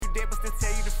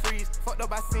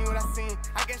I seen what I seen.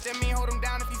 I guess that mean hold him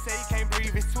down if he say he can't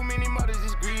breathe. It's too many mothers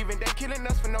just grieving. They killing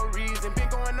us for no reason. Been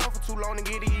going on for too long to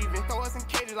get even. Throw us in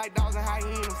cages like dogs and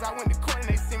hyenas. I went to court and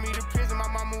they sent me to prison. My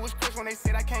mama was crushed when they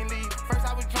said I can't leave. First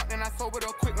I was drunk, then I sobered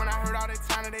up quick when I heard all that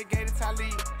time that they gave to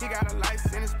Talib. He got a life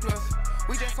sentence plus.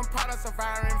 We just some products of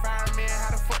our environment.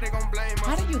 How the fuck they gon' blame us?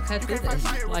 How do you cut through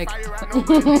this? Like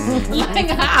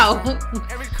how?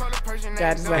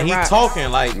 And he talking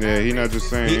like he not just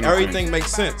saying everything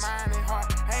makes sense.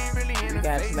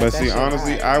 But see,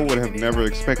 honestly, I would have never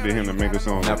expected him to make a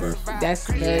song like this. That's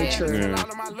very true.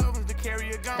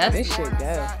 Yeah. This shit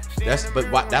does.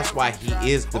 That's why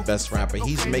he is the best rapper.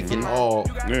 He's making all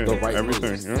the right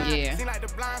everything. moves. Yeah.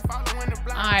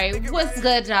 All right, what's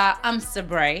good, y'all? I'm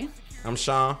Sabre. I'm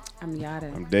Sean. I'm Yada.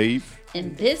 I'm Dave.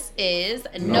 And this is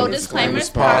No No Disclaimers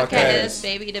Disclaimers Podcast. Podcast.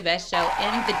 Baby, the best show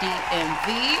in the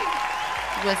DMV.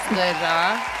 What's good,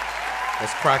 y'all?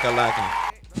 Let's crack a lacking.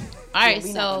 All right,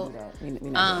 We so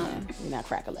not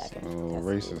crack-a-lacking. Oh,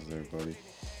 racist there, buddy.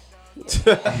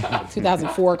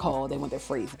 2004 call. They want their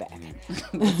phrase back.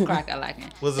 let's crack a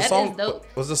lacking. Was the That song is dope.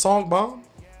 was the song bomb?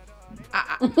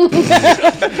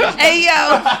 Hey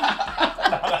yo,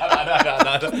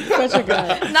 Such a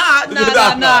good. nah.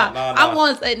 Nah. I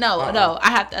want to say no. I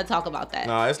have to talk about that.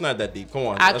 Nah, it's not that deep. Come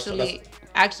on.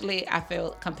 Actually, I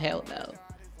feel compelled though.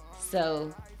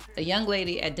 So, a young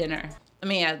lady at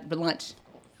lunch,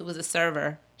 who was a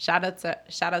server. Shout out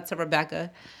to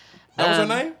Rebecca. That was her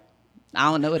name? I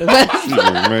don't know what it was. You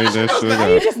just made that shit How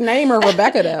you up. just name her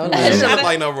Rebecca though? She Shout look out-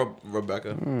 like no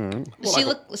Rebecca.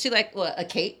 She like what, a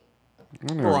Kate?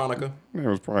 Veronica. It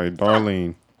was probably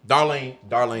Darlene.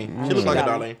 Darlene. She looked like a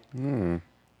Darlene.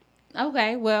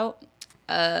 Okay, well,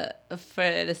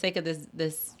 for the sake of this,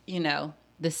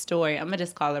 this story, I'm gonna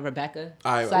just call her Rebecca,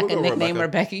 All right, so I we'll can go nickname her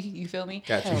Rebecca. Becky. You feel me?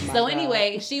 Gotcha. So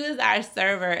anyway, she was our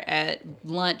server at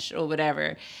lunch or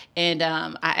whatever, and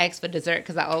I asked for dessert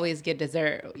because I always get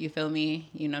dessert. You feel me?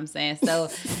 You know what I'm saying? So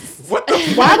What the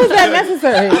Why was that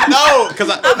necessary? No, because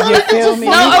You feel me?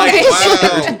 no, okay,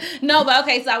 wow. no, but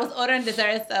okay. So I was ordering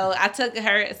dessert, so I took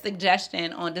her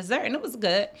suggestion on dessert, and it was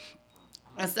good.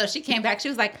 And so she came back. She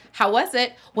was like, "How was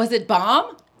it? Was it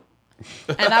bomb?"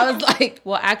 And I was like,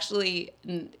 well, actually,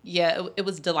 yeah, it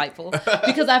was delightful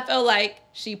because I felt like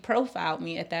she profiled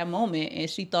me at that moment and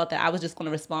she thought that I was just going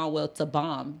to respond well to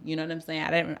bomb. You know what I'm saying?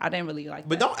 I didn't really like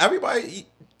But that.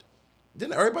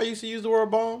 didn't everybody used to use the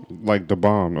word bomb? Like the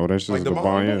bomb. Oh, that's just Like the the bomb.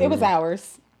 bomb? Yeah. It was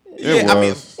ours. It Yeah, I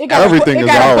mean, was. It Everything is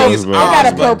got ours. It But got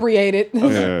but- appropriated.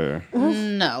 yeah.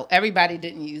 No, everybody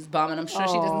didn't use bomb, and I'm sure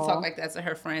she doesn't talk like that to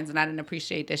her friends, and I didn't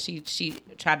appreciate that she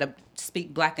tried to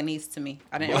speak Blackanese to me.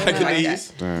 I didn't really like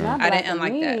that. Damn. I didn't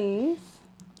like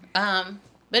that.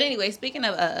 But anyway, speaking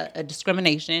of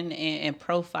discrimination and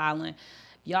profiling,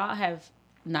 y'all have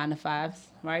 9-to-5s,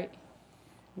 right?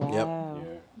 Wow.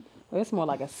 Well, it's more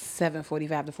like a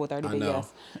 7:45 to 4:30. I know.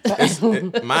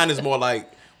 Yes. Mine is more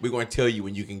like, we're going to tell you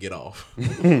when you can get off.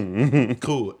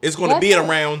 Cool. It's going to be at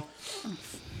around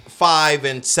 5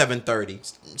 and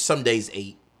 7:30. Some days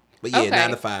 8. But yeah, Okay. 9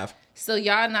 to 5. So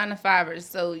y'all 9-to-5ers.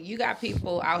 So you got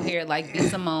people out here like B.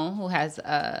 Simone who has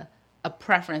a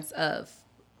preference of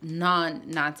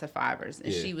non-9-to-5ers,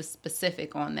 and Yeah. she was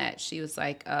specific on that. She was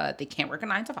like, they can't work a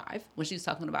 9-to-5 when she was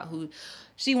talking about who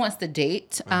she wants to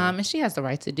date, and she has the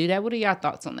right to do that. What are y'all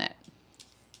thoughts on that?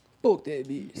 Book that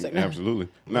bitch. Absolutely.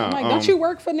 Nah, I'm like, don't you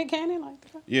work for Nick Cannon? Like,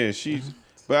 Yeah, she's.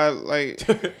 But I, like,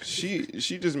 she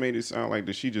just made it sound like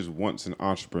that she just wants an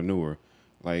entrepreneur,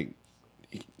 like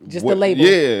just the label.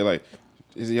 Yeah, like,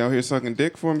 is he out here sucking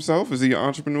dick for himself? Is he an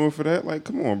entrepreneur for that? Like,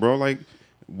 come on, bro. Like,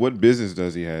 what business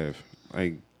does he have?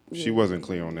 Like, she wasn't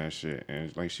clear on that shit,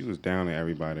 and like, she was down to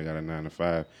everybody that got a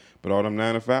 9-to-5, but all them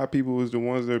 9-to-5 people was the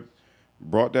ones that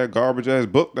brought that garbage ass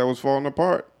book that was falling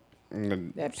apart.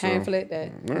 That pamphlet,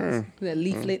 that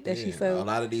leaflet that she A sold.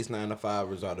 lot of these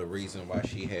 9-to-5ers are the reason why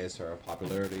she has her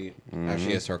popularity, why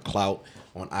she has her clout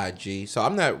on IG. So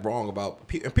I'm not wrong about,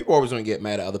 and people always going to get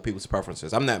mad at other people's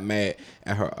preferences. I'm not mad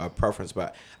at her preference,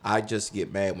 but I just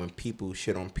get mad when people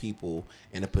shit on people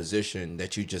in a position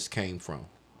that you just came from.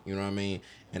 You know what I mean?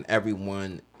 And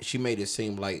everyone, she made it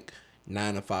seem like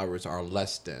 9-to-5ers are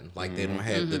less than, like they don't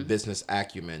have the business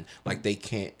acumen, like they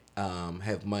can't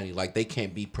have money, like they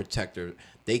can't be protectors,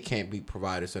 they can't be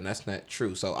providers, and that's not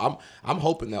true. So I'm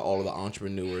hoping that all of the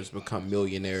entrepreneurs become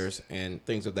millionaires and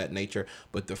things of that nature.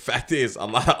 But the fact is, a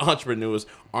lot of entrepreneurs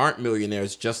aren't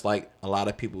millionaires, just like a lot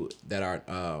of people that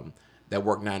are that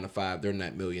work 9-to-5, they're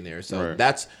not millionaires. So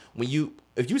that's when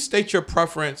if you state your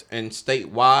preference and state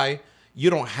why, you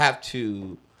don't have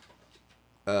to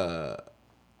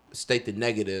state the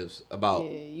negatives about. Yeah,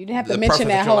 you didn't have to the mention preference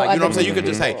that you're whole like. You know what I'm other saying? You could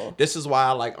just say, people. this is why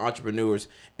I like entrepreneurs,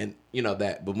 and you know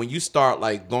that. But when you start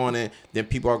like going in, then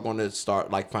people are going to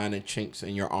start like finding chinks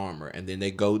in your armor, and then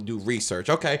they go do research.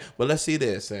 Okay, well let's see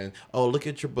this, and oh look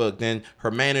at your book. Then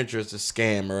her manager's a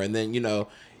scammer, and then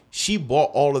she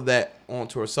bought all of that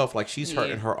onto herself. Like she's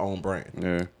hurting her own brand.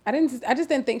 Yeah. I just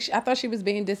didn't think. I thought she was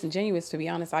being disingenuous. To be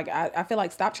honest, like I feel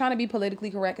like stop trying to be politically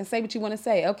correct and say what you want to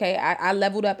say. Okay, I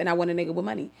leveled up and I want a nigga with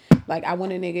money. Like I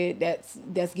want a nigga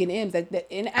that's getting M's.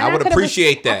 And I would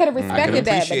appreciate that. I could have respected that,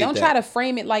 but appreciate don't that. try to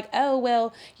frame it like, oh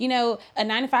well, a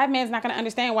 9-to-5 man's not gonna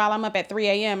understand while I'm up at 3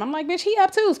 a.m. I'm like, bitch, he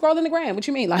up too, scrolling the gram. What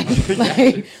you mean, like,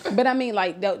 but I mean,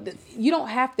 like, you don't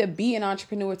have to be an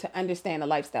entrepreneur to understand a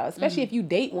lifestyle, especially if you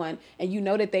date one and you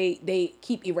know that they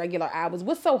keep irregular hours.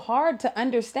 What's so hard to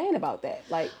understand about that?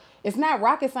 Like, it's not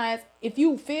rocket science. If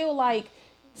you feel like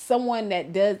someone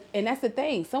that does, and that's the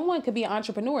thing, someone could be an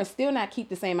entrepreneur and still not keep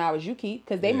the same hours you keep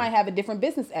because they might have a different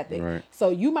business ethic. Right. So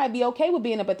you might be okay with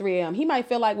being up at 3 a.m. He might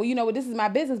feel like, well, you know what, this is my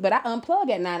business, but I unplug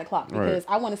at 9 o'clock because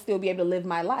I want to still be able to live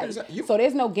my life. Exactly. So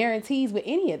there's no guarantees with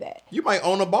any of that. You might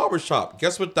own a barbershop.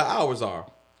 Guess what the hours are?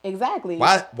 Exactly.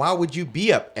 Why would you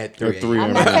be up at 3 3 a.m.?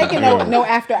 I'm not taking no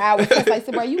after hours. It's like,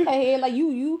 so bro, you ahead, like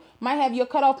you might have your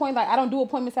cutoff point. Like I don't do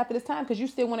appointments after this time because you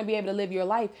still want to be able to live your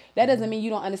life. That doesn't mean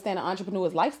you don't understand an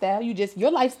entrepreneur's lifestyle.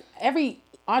 Your life, every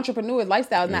entrepreneur's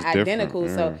lifestyle is not It's different, identical.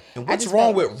 yeah. So And I what's just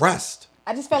wrong felt- with rest?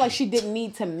 I just felt like she didn't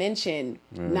need to mention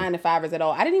 9-to-5ers at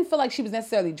all. I didn't even feel like she was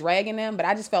necessarily dragging them, but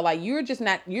I just felt like you're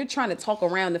trying to talk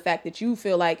around the fact that you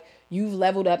feel like you've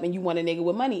leveled up and you want a nigga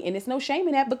with money. And it's no shame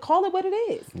in that, but call it what it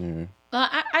is. Well,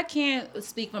 I can't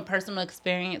speak from personal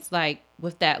experience, like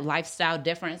with that lifestyle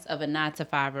difference of a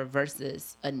 9-to-5er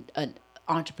versus an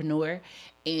entrepreneur.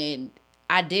 And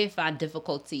I did find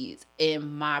difficulties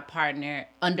in my partner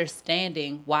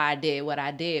understanding why I did what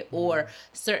I did, or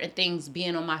certain things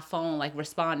being on my phone, like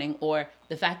responding, or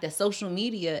the fact that social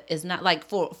media is not like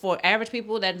for average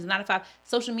people that is 9-to-5.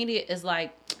 Social media is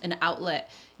like an outlet,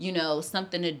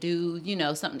 something to do,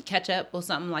 something to catch up or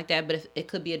something like that. But if it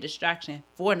could be a distraction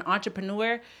for an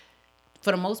entrepreneur,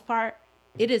 for the most part,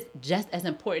 it is just as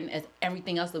important as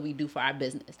everything else that we do for our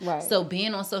business. Right. So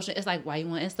being on social, it's like, why you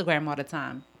on Instagram all the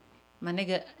time? My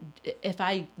nigga, if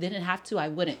I didn't have to, I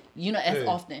wouldn't. As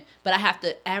often. But I have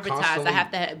to advertise. Constantly I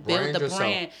have to build brand the yourself.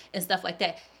 brand and stuff like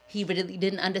that. He really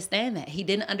didn't understand that. He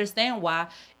didn't understand why,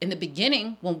 in the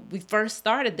beginning, when we first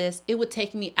started this, it would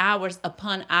take me hours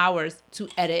upon hours to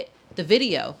edit the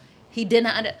video. He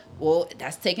didn't well,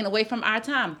 that's taken away from our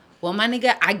time. Well, my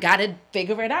nigga, I gotta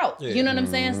figure it out. Yeah. You know what I'm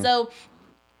saying? So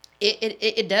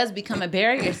it does become a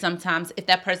barrier sometimes if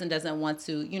that person doesn't want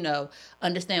to,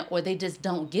 understand, or they just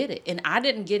don't get it. And I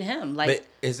didn't get him. Like,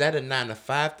 But is that a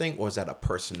 9-to-5 thing or is that a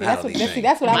personality thing?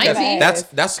 That's what I'm Might gonna be.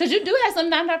 ask. That's because you do have some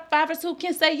 9-to-5ers who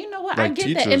can say, you know what, I Like get that.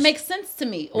 It teachers. makes sense to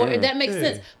me, or that makes Yeah.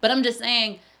 sense. But I'm just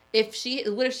saying,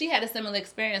 what if she had a similar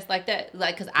experience like that?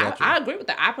 Like, because Gotcha. I agree with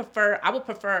that. I would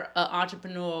prefer an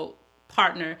entrepreneurial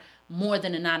partner more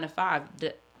than a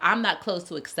 9-to-5. I'm not close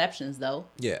to exceptions though,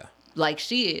 yeah. like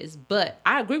she is, but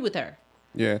I agree with her.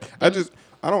 Yeah. I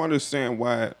don't understand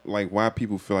why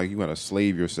people feel like you gotta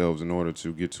slave yourselves in order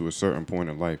to get to a certain point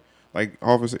in life. Like,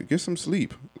 officer, get some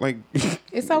sleep. Like,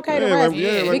 It's okay to Yeah, rest like,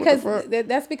 yeah, like, what because the fuck?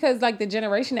 that's because like the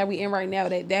generation that we in right now,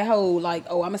 that whole like,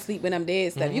 oh, I'm gonna sleep when I'm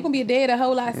dead stuff. You're gonna be dead a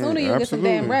whole lot sooner. You'll get some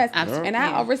damn absolutely. rest. Absolutely. And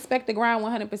I respect the grind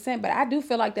 100%, but I do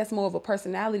feel like that's more of a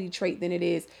personality trait than it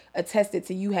is attested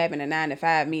to you having a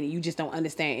 9-to-5, meaning you just don't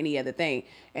understand any other thing.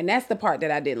 And that's the part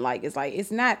that I didn't like. It's like,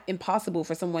 it's not impossible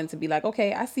for someone to be like,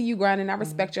 okay, I see you grinding. I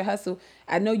respect your hustle.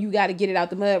 I know you got to get it out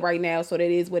the mud right now. So that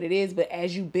is what it is. But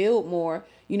as you build more,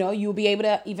 you'll be able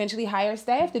to eventually hire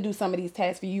staff to do some of these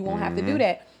tasks for you. You won't have to do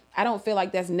that. I don't feel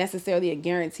like that's necessarily a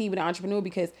guarantee with an entrepreneur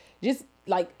because just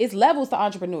like it's levels to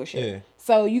entrepreneurship. Yeah.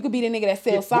 So you could be the nigga that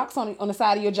sells socks on the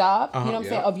side of your job. You know what I'm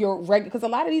saying? yeah. Of your regular, because a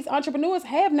lot of these entrepreneurs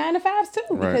have 9-to-5s too,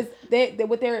 Right. because they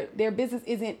with their business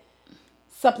isn't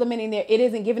supplementing it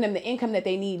isn't giving them the income that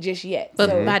they need just yet. But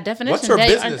So by definition, What's her they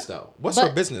business are, though? What's but-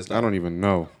 her business though? I don't even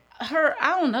know. her,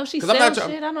 I don't know. She 'Cause I'm not sells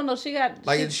try- shit. I don't know. She got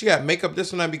Like she got makeup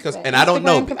this and that because, and I don't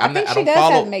know. Instagram, I'm I think not, I she don't does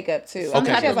follow. have makeup too. some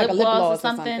Okay. type She has of like a lip gloss or gloss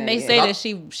something. They yeah. say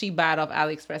that she buy it off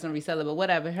AliExpress and resell it, but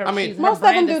whatever. Her, I mean, her most of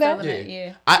brand them is do that. selling it,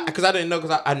 yeah. Because I didn't know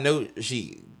because I know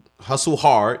she hustle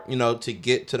hard, to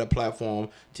get to the platform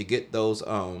to get those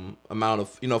amount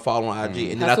of following on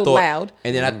IG, and then Hustle I thought, loud.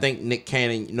 and then I think Nick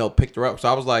Cannon picked her up. So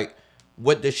I was like,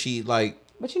 what does she like?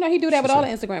 But he do that with all the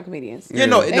Instagram comedians. Yeah,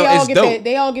 no, They no, all it's get dope.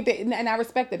 they all get and I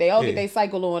respect it. They all Yeah. get their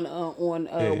cycle on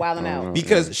Wild 'N Out.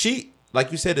 Because she,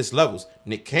 like you said, it's levels.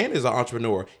 Nick Cannon is an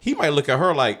entrepreneur. He might look at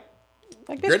her like,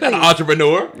 Like, you're bitch, not an please.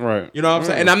 entrepreneur. Right. You know what I'm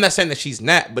saying? And I'm not saying that she's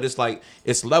not, but it's like,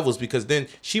 it's levels, because then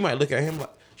she might look at him like,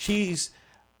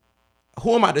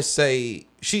 who am I to say?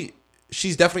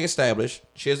 She's definitely established.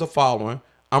 She has a following.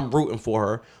 I'm rooting for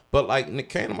her. But like Nick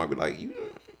Cannon might be like, you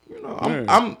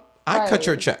know, I cut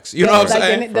your checks. You know what I'm Like,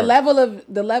 saying? the level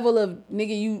of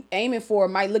nigga you aiming for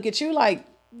might look at you like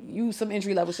you some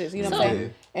entry level shit. You know what I'm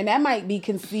saying? And that might be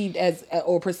conceived as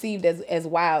or perceived as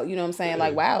wild. You know what I'm saying?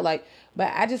 Like, wow, like.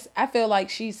 But I feel like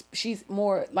she's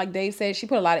more, like Dave said, she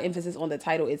put a lot of emphasis on the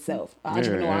title itself.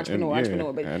 Entrepreneur.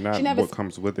 But and not she never, what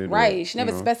comes with it. Right. Or, She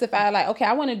never specified like, okay,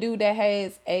 I want a dude that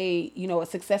has a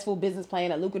successful business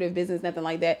plan, a lucrative business, nothing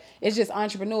like that. It's just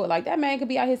entrepreneur. Like, that man could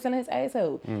be out here selling his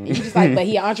asshole. And you just like, but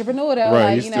he an entrepreneur though. Right,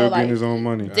 Like, he's still getting his own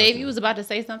money. Dave, you was about to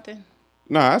say something?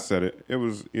 No, I said it. It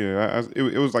was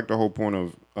it was like the whole point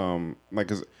of like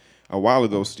 'cause a while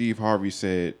ago Steve Harvey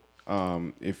said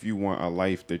if you want a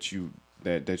life that you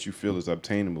feel is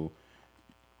obtainable,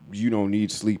 you don't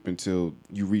need sleep until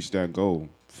you reach that goal.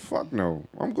 Fuck no.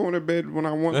 I'm going to bed when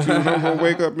I want to, and I'm gonna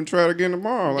wake up and try it again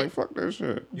tomorrow. Like, fuck that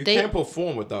shit. You can't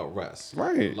perform without rest.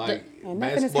 Right. Like And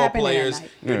nothing is basketball happening at players, night.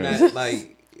 you're not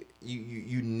like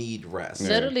you need rest.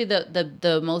 Literally,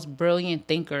 the most brilliant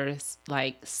thinkers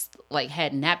like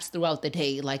had naps throughout the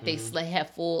day. Like they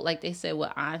had full, like they said,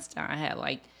 what Einstein had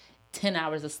like 10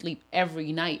 hours of sleep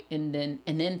every night, and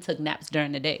then took naps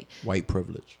during the day. White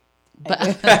privilege. But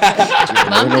Ain't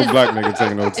no black nigga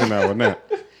taking no 10-hour nap.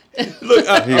 Look,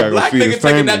 a He gotta go black feed his nigga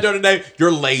taking that family. during the day,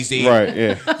 you're lazy. Right,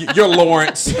 yeah. You're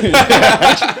Lawrence.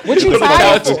 what you Off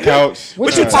tired this for? couch. What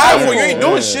What you tired for? You ain't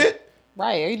doing shit.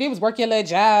 Right. All you did was work your little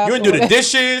job. You didn't do the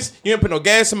dishes. You didn't put no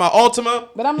gas in my Ultima.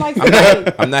 But I'm like,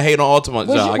 hey, I'm not hating on Ultima.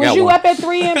 was you up at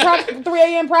 3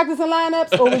 a.m. practicing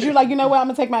lineups, or was you like, you know what, I'm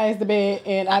gonna take my ass to bed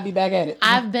and I'll be back at it?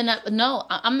 I've been up. No,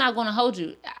 I'm not going to hold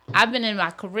you. I've been in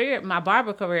my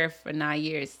barber career for 9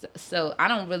 years, so I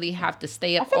don't really have to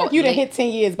stay up. I feel like you done hit 10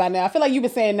 years by now. I feel like you've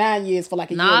been saying 9 years for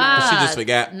like a year now. Nah, She just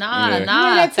forgot. Nah. You ain't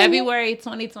had 10 February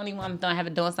 2021, I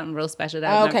have doing something real special.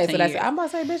 That Okay, so that's years. I'm about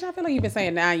to say, bitch, I feel like you've been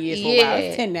saying 9 years for a while.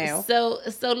 It's 10 now. So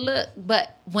look,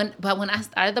 but when I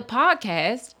started the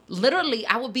podcast, literally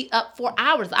I would be up for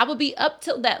hours. I would be up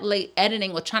till that late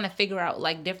editing or trying to figure out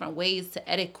like different ways to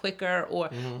edit quicker or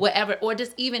whatever. Or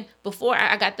just even before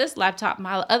I got this laptop,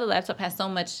 my other laptop has so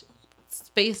much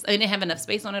space. I didn't have enough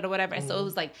space on it or whatever. And so it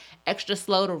was like extra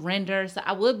slow to render. So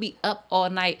I would be up all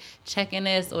night checking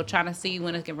this or trying to see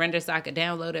when it can render so I could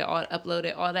download it or upload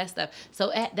it, all that stuff.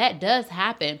 So that does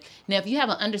happen. Now, if you have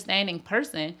an understanding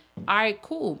person, all right,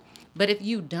 cool. But if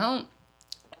you don't,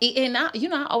 and I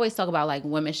always talk about like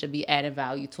women should be adding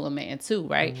value to a man too,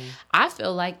 right? I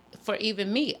feel like for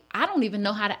even me, I don't even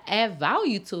know how to add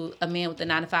value to a man with a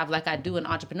 9 to 5 like I do an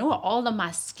entrepreneur. All of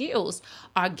my skills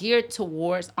are geared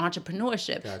towards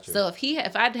entrepreneurship. Gotcha. So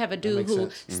if I have a dude who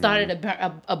started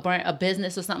a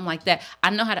business or something like that,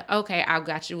 I know how to. Okay, I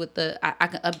got you with I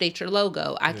can update your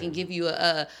logo. I can give you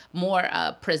a more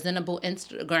presentable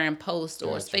Instagram post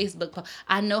or Facebook post.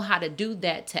 I know how to do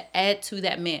that to add to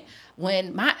that man.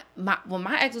 When my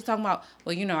ex was talking about,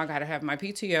 well, I gotta have my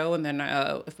PTO, and then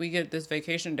if we get this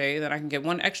vacation day, then I can get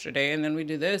one extra day, and then we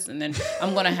do this, and then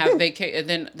I'm gonna have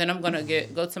then I'm gonna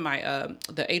go to my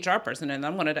the HR person, and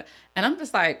I'm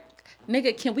just like,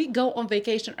 nigga, can we go on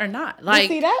vacation or not? Like,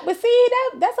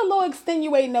 That's a little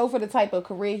extenuating though for the type of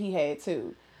career he had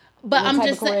too. But I'm type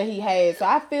just of career he had, so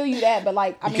I feel you that. But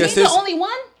like, I mean, he's the only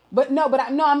one. But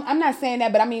I'm not saying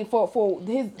that. But I mean, for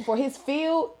his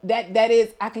field, that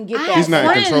is, I can get that. He's not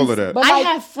in control of that. But I like,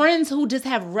 have friends who just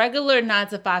have regular 9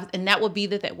 to 5s, and that would be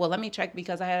the thing. Well, let me check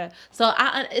because I had.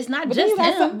 it's not but then just you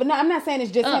got him. but no, I'm not saying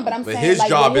it's just him. But I'm But saying his like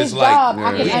job with is his like, job,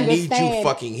 I we can need you understand.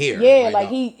 fucking here. Yeah, Right like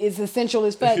now. he is essential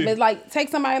as fuck. But like, take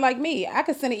somebody like me. I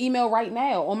could send an email right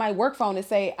now on my work phone and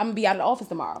say I'm gonna be out of the office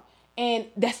tomorrow. And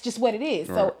that's just what it is.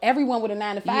 Right. So everyone with a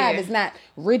 9 to 5 is not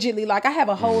rigidly like, I have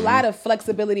a whole lot of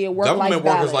flexibility in work life balance.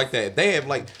 Government workers like that. They have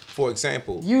like, for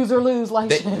example, use or lose like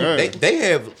they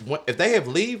have, if they have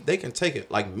leave, they can take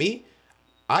it. Like me,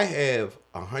 I have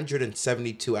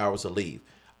 172 hours of leave.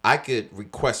 I could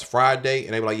request Friday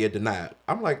and they be like, yeah, denied.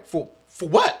 I'm like, for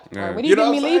what? Right, what do you give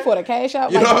me leave for? The cash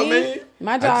out? You like know what me? I mean?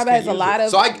 My job has a lot of.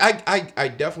 So I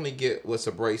definitely get what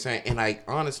Sabrae's saying, and I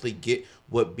honestly get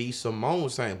what B. Simone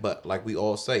was saying. But like we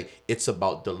all say, it's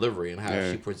about delivery and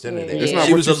how she presented it. It's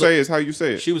not what you say; it's how you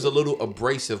say it. She was a little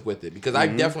abrasive with it because I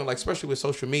definitely like, especially with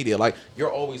social media, like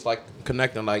you're always like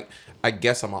connecting. Like I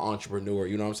guess I'm an entrepreneur.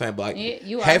 You know what I'm saying? But like,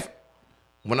 you are.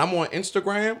 When I'm on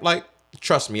Instagram, like.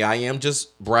 Trust me, I am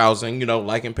just browsing,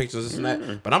 liking pictures, this and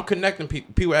that. But I'm connecting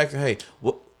people. People asking, hey,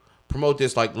 promote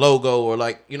this like logo or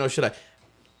like, should I?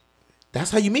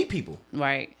 that's how you meet people.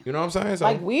 Right. You know what I'm saying? So,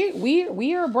 Like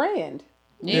we are a brand.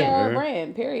 We Yeah. are a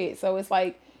brand, period. So it's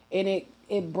like, and it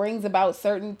brings about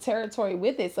certain territory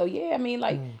with it. So yeah, I mean,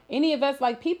 like any of us,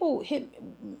 like people hit,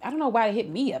 I don't know why they hit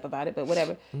me up about it, but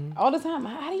whatever. All the time,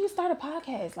 how do you start a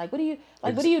podcast? Like, what do you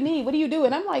like? What do you need? What do you do?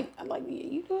 And I'm like,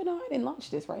 you do it? No, I didn't launch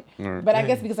this, right? But I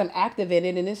guess because I'm active in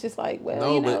it, and it's just like, well,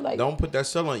 no, you know, but like don't put that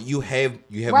sell on. You have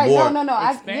right? more No.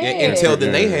 experience. intel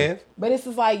than they have. But it's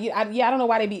just like, I don't know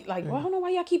why they be like, well, I don't know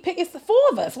why y'all keep picking. It's the four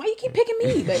of us. Why you keep picking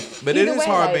me? But it either is way,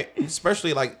 hard, like, man,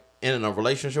 especially like in a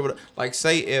relationship with, like,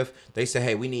 say if they say,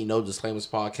 hey, we need No Disclaimers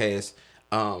podcast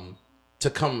to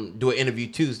come do an interview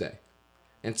Tuesday,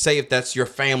 and say if that's your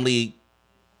family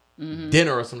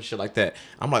dinner or some shit like that,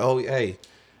 I'm like, oh, hey,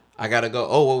 I gotta go.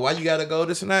 Oh, well, why you gotta go?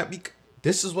 This and that.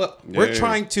 This is what we're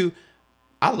trying to.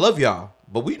 I love y'all,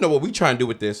 but we know what we trying to do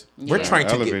with this. We're trying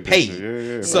to Elevate get that paid. shit.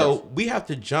 Yeah, So we have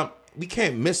to jump. We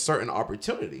can't miss certain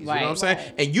opportunities. You know what I'm saying?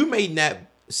 Right. And you may not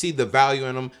see the value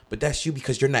in them, but that's you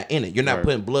because you're not in it. You're not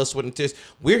putting blood, sweat, and tears.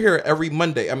 We're here every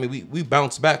Monday. I mean, we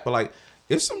bounce back, but like,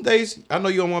 there's some days I know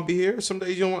you don't want to be here. Some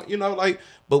days you don't want, like,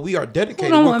 but we are dedicated.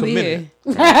 Who don't We're want to be committed.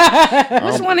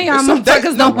 here? Which one of y'all some motherfuckers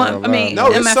days- don't want? I mean, No,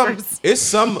 MFers. it's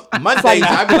some Mondays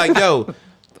I be like, yo,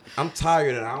 I'm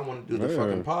tired and I don't want to do the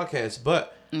fucking podcast,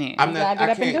 but Yeah. I'm You not. gotta get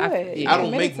I up and can't. do it. You I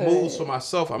don't committed make to moves it. for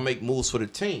myself. I make moves for the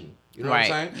team. You know what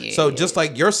Right. I'm saying? Yeah. So just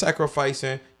like you're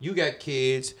sacrificing, you got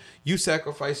kids, you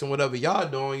sacrificing whatever y'all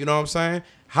doing. You know what I'm saying?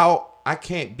 How I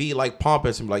can't be like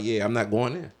pompous and be like, yeah, I'm not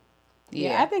going in.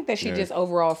 Yeah, I think that she Yeah. just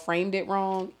overall framed it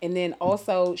wrong, and then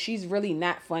also she's really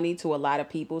not funny to a lot of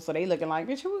people, so they looking like,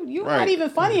 bitch, you're not Right. even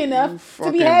funny enough to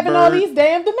be fucking having all bird. these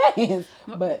damn demands.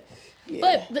 But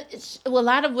yeah. But a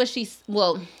lot of what she's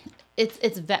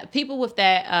people with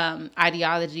that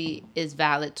ideology is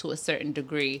valid to a certain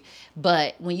degree,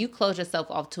 but when you close yourself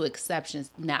off to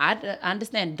exceptions, now I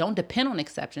understand don't depend on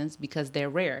exceptions because they're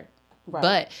rare, Right.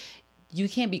 but you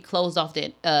can't be closed off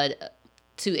to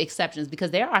exceptions because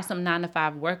there are some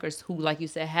 9-to-5 workers who, like you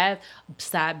said, have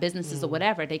side businesses or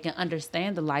whatever. They can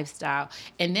understand the lifestyle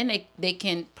and then they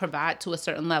can provide to a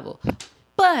certain level.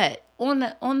 But on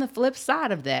the flip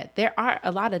side of that, there are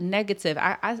a lot of negative.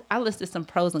 I listed some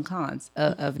pros and cons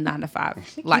of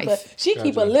 9-to-5 life. She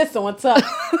keep a list on top.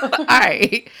 All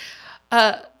right.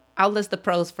 I'll list the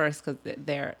pros first because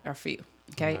there are few.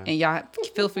 Okay, and y'all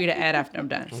feel free to add after I'm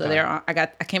done. So I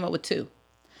came up with 2.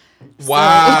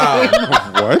 Wow. What?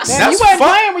 Man, you That's wasn't fuck-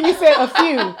 playing when you said a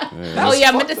few. Oh yeah,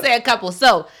 I meant to say a couple.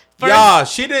 So first, Y'all,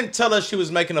 she didn't tell us she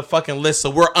was making a fucking list, so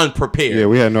we're unprepared. Yeah,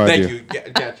 we had no Thank idea.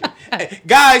 you. Got you. Hey,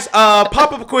 guys,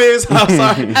 pop-up quiz. I'm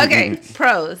sorry. okay,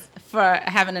 pros for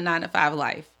having a 9-to-5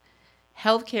 life.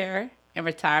 Healthcare and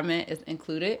retirement is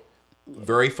included.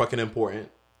 Very fucking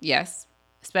important. Yes,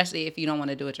 especially if you don't want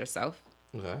to do it yourself.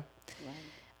 Okay.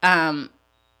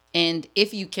 And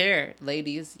if you care,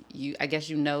 ladies, I guess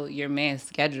you know your man's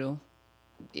schedule.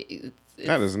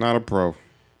 That is not a pro.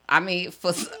 I mean,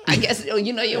 I guess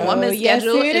you know your woman's yes,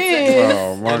 schedule. it It's is.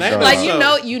 Oh my And that god. like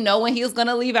So- you know when he's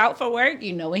gonna leave out for work.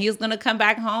 You know when he's gonna come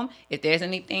back home. If there's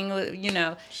anything, that you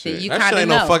That kind shit of ain't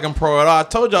know. no fucking pro at all. I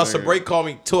told y'all Sabre called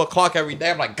me 2:00 every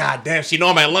day. I'm like, God damn, she know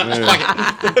I'm at lunch.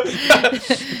 Fuck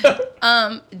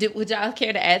it. Would y'all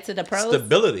care to add to the pros?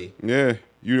 Stability. Yeah,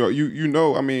 you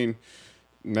know. I mean,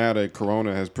 now that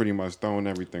Corona has pretty much thrown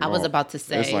everything. I was off, about to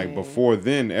say. it's like before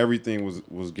then everything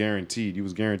was guaranteed. You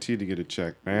was guaranteed to get a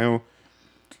check. Now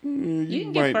You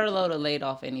can get furloughed or laid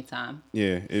off anytime.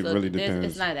 Yeah, it So really this- depends.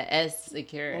 It's not as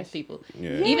secure as people.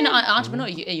 Yeah. Even an entrepreneur,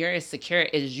 you're as secure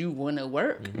as you want to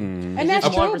work. And that's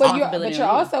It's more true, but responsibility you're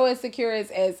on you. also as secure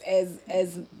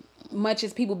as much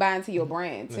as people buy into your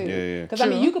brand too. Yeah. Because I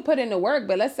mean, True. you could put in the work,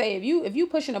 but let's say if you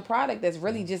pushing a product that's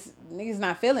really just niggas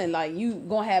not feeling, like you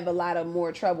gonna have a lot of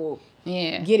more trouble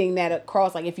Yeah. getting that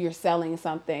across. Like if you're selling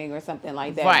something or something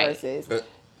like that Right. versus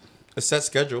A set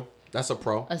schedule. That's a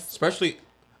pro. Especially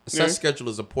a set schedule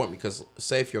is important because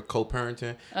say if you're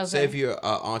co-parenting, say Okay. if you're an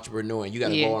entrepreneur and you got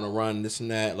to Yeah. go on a run, this and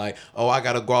that, like, oh, I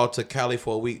got to go out to Cali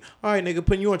for a week. All right, nigga,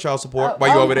 putting you on child support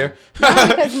while you over there. No,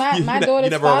 because my You daughter's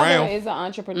never father around. is an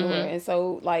entrepreneur, and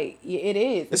so like it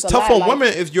is. It's a tough lot, on like, women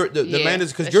if you're the Yeah, man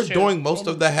is because that's you're true. doing most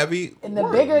of the heavy. And the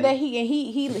work. bigger that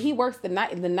he works the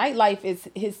nightlife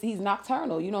is he's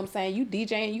nocturnal. You know what I'm saying? You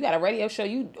DJing, you got a radio show,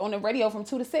 you on the radio from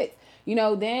 2 to 6. You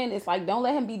know, then it's like don't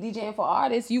let him be DJing for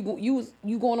artists. You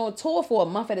going on tour for a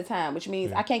month at a time, which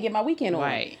means I can't get my weekend on.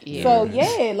 Right, yeah. So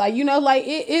yeah, like you know, like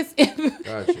it's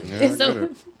Gotcha. Yeah, I So- get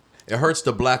it. It hurts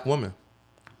the black woman.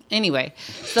 Anyway,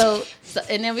 so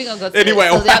and then we're gonna go. Anyway,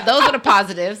 so those are the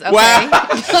positives. Okay. Wow.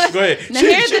 Go ahead. Now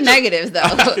here's the negatives,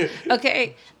 though.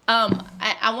 Okay.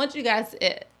 I want you guys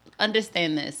to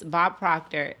understand this. Bob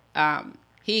Proctor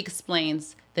he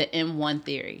explains the M1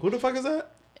 theory. Who the fuck is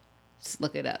that? Just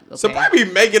look it up. Okay? Somebody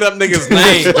be making up niggas'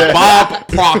 names. Bob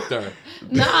Proctor.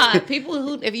 Nah, people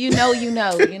who, if you know, you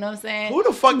know. You know what I'm saying? Who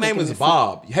the fuck name is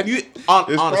Bob? Have you,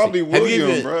 honestly, probably have William,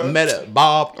 you even bruh. met a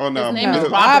Bob? Oh no, His name is No,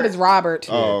 Robert. Bob is Robert.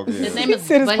 Oh, okay. His name He is,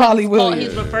 said it's but probably he's William.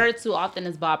 He's referred to often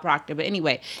as Bob Proctor. But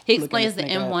anyway, he explains the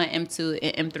this nigga M1,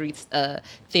 M2, and M3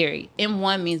 theory.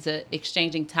 M1 means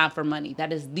exchanging time for money.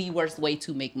 That is the worst way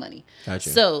to make money. Gotcha.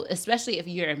 So, especially if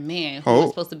you're a man who Oh. is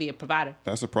supposed to be a provider.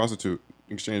 That's a prostitute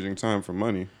exchanging time for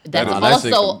money. That's Nah, that's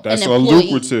also That's an a employee.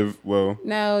 lucrative. Well,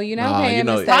 No, you're not Nah, paying you him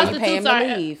know- to stay. You pay him Prostitutes to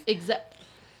are leave. exact.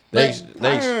 They, But they,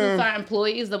 prostitutes are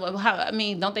employees. I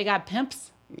mean, don't they got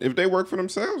pimps? if they work for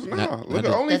themselves, nah. Not- Look not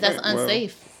at OnlyFans. That's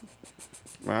unsafe.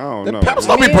 Well, I don't the know. pimps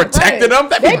don't be Yeah, protecting right.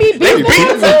 them. They be beating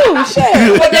them too.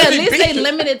 Shit. But They at be least they beating-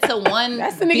 limited to one.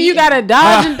 That's the nigga beat. you gotta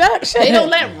dodge and duck. Shit. They don't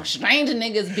let strange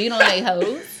niggas beat on their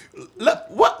hoes. Look,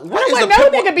 what don't is want the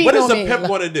no pimp? nsay What does on the me. pimp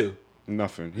want to do?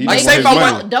 Nothing. He Like, just say want if I his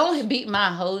want- money. Don't beat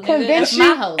my hoe, nigga. Convince That's you,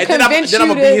 my hoe. And then I'm- convince then you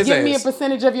I'ma beat to his give me a ass.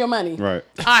 percentage of your money. Right.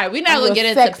 All right, we're not I'm gonna your get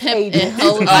into sex pimp agent. and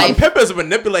hoe A life. pimp is a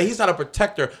manipulator. He's not a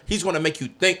protector. He's going to make you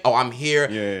think, oh, I'm here.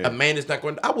 Yeah. A man is not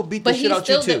going to, I will beat But the shit he's out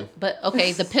you still too. but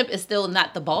okay, the pimp is still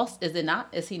not the boss, is it not?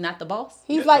 Is he not the boss?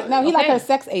 He's like no, he's like Okay. her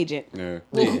sex agent. Yeah.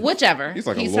 Well, whichever. He's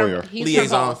like a her, lawyer. he's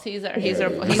Liaison. her boss. He's her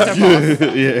boss.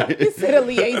 Yeah. He said a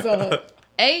liaison.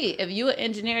 Hey, if you an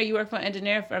engineer, you work for an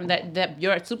engineer firm, that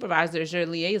your supervisor is your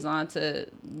liaison to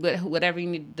whatever you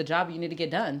need, the job you need to get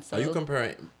done. So Are you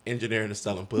comparing engineering to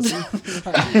selling pussy? all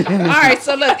right,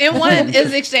 so look, M1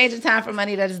 is exchanging time for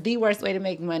money. That is the worst way to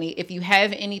make money. If you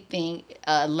have anything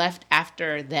left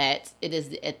after that, it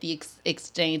is at the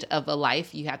exchange of a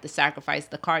life. You have to sacrifice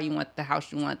the car you want, the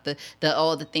house you want, the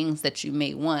all the things that you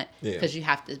may want Yeah. because you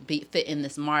have to fit in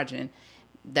this margin.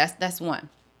 That's one.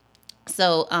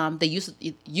 So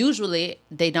usually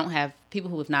they don't have people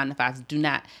who have 9 to 5s do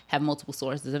not have multiple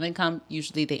sources of income.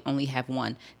 Usually they only have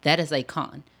one. That is a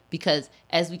con because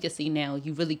as we can see now,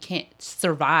 you really can't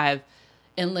survive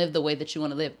and live the way that you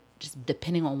want to live just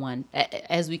depending on one.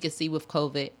 As we can see with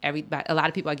COVID, a lot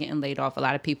of people are getting laid off. A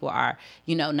lot of people are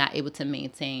not able to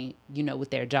maintain with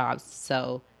their jobs.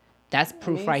 So that's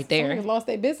proof right Some there. niggas lost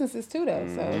their businesses too, though.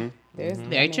 So there's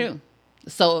Very true.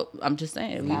 So I'm just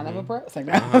saying. Kind of a pro. It's like,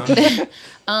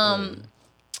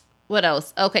 What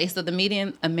else? Okay, so the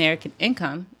median American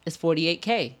income is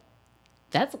 $48K.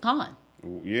 That's a con.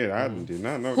 Yeah, I did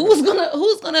not know. Who's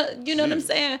gonna you know what I'm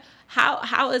saying?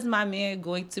 How is my man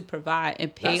going to provide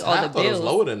and pay That's, all I the thought it was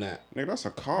bills? lower than that. Nigga, that's a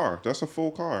car. That's a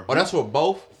full car. Oh, that's for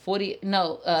both? 40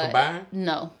 no Combined?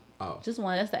 no. Oh. Just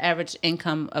one. That's the average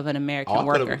income of an American Oh, I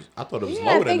worker. thought it was yeah,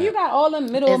 lower I than think you that. got all the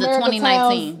middle It's a America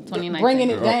 2019, towns 2019. bringing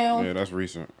it Oh, down. yeah, that's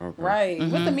recent. Okay. Right.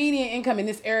 What's the median income in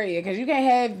this area? Because you can't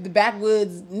have the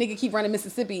backwoods nigga keep running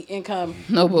Mississippi income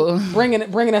No bull.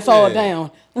 bringing us all Yeah.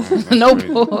 down. No crazy.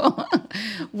 bull.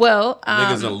 Well,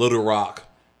 Niggas in Little Rock.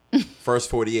 First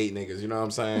 48 niggas, you know what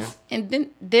I'm saying? and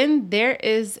then there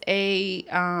is a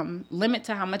limit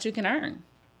to how much you can earn.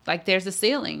 Like there's a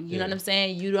ceiling. You know what I'm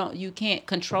saying? You can't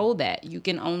control that. You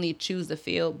can only choose the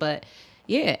field. But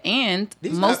yeah, and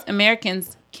These most not-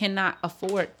 Americans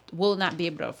will not be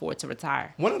able to afford to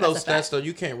retire. One of That's those a fact. stats, though,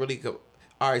 you can't really go.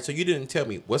 All right, so you didn't tell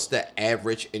me. What's the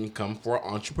average income for an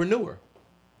entrepreneur?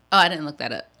 Oh, I didn't look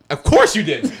that up. Of course you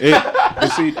didn't. But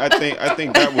see, I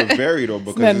think that would vary though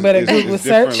because nothing but a Google different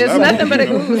search. It's levels, nothing but a you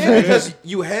know? Google Yeah, because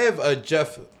you have a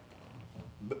Jeff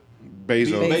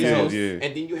Bezos. Bezos, Yeah.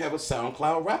 and then you have a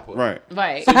SoundCloud rapper. Right.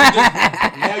 Right.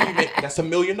 Now you make that's $1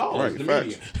 million. Right, The facts.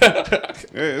 median.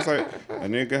 Yeah, it's like a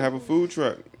nigga have a food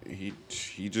truck. He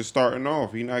just starting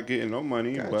off. He not getting no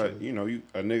money, Gotcha. but a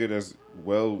nigga that's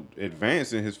well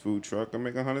advanced in his food truck can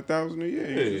make $100,000 a year.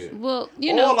 You just- Well,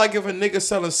 Or like if a nigga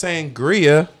selling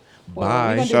sangria. Well, Bye.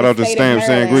 we're gonna Shout do out the to state Stam of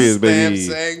Maryland. Sangrias, baby.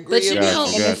 Sangria. But you Got know- you,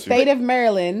 In the got you. state of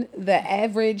Maryland, the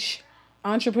average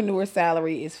entrepreneur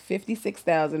salary is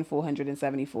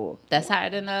 $56,474. that's higher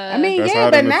than I mean, That's yeah,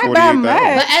 higher but than the not by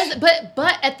 48,000. much.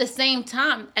 but at the same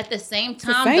time same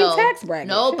though, tax bracket.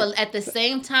 no, Shit. but at the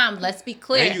same time, let's be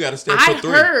clear. And you gotta stay I till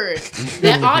 3. heard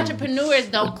that entrepreneurs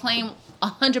don't claim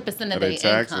 100% of They their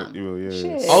tax income. it. Yeah.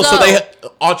 Shit. Oh, so So, they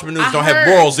entrepreneurs I don't have heard-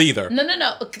 morals either. No.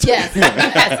 Yes,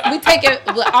 yes. We take it.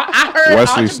 I heard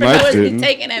Wesley Snipes entrepreneurs be didn't.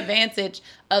 taking advantage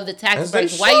of the tax As they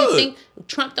breaks. Why you should. think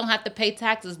Trump don't have to pay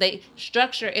taxes? They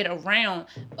structure it around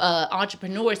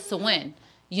entrepreneurs to win.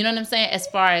 You know what I'm saying? As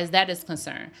far as that is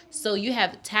concerned. So you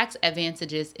have tax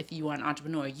advantages if you are an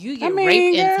entrepreneur. You get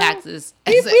raped in girl, taxes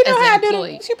we as, know as how an to do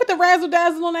employee. She put the razzle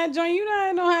dazzle on that joint. You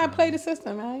know how to play the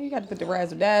system, man. You got to put the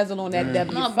razzle dazzle on that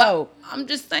W4. No, but I'm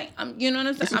just saying. You know what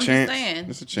I'm saying? It's a I'm chance. just saying.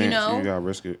 It's a chance. You know, You gotta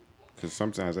risk it. Because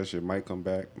sometimes that shit might come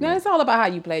back. No, it's all about how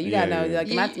you play. You gotta know.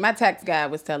 Yeah. Like my tax guy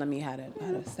was telling me how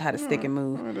to stick and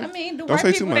move. I mean, the Don't white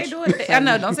say too people, they much. do it. I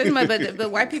know, don't say too much, but the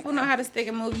white people know how to stick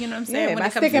and move, you know what I'm saying? Yeah, when by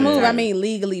it comes stick to and the move, I tax. mean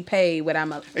legally pay what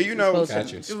I'm Hey, you know, supposed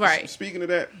to. Gotcha. Right. Speaking of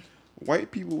that,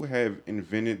 white people have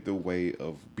invented the way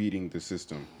of beating the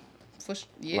system.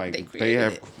 Yeah, Like they they created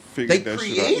have it. figured They that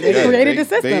shit created out. it. They created the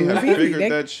system. They It's have easy. figured They-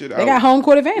 that shit out. They got home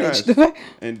court advantage. Yes.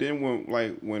 And then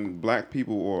when black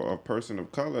people or a person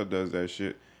of color does that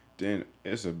shit, then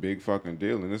it's a big fucking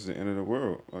deal, and this is the end of the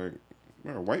world. Like,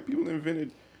 bro, white people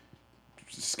invented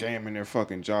scamming their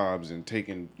fucking jobs and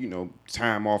taking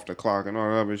time off the clock and all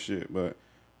that other shit. But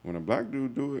when a black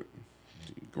dude do it,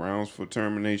 grounds for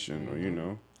termination,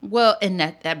 or Well, and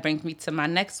that brings me to my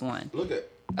next one. Look at.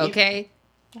 Okay.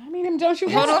 I mean, don't you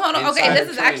Hold on. Okay, Inside this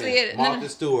is training, actually it. No, Martha no.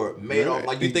 Stewart, Madoff. Right.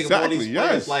 Like you think of all these Exactly,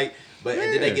 players, yes. like, and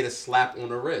then they Yeah. get a slap on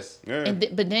the wrist. Yeah.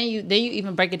 But then you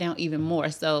even break it down even more.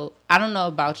 So I don't know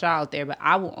about y'all out there, but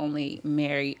I will only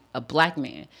marry a black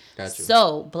man. Gotcha.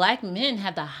 So black men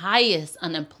have the highest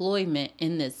unemployment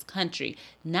in this country,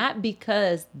 not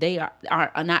because they are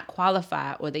not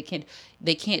qualified or they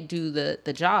can't do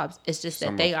the jobs. It's just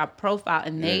that they are profiled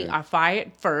and they are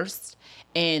fired first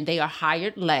and they are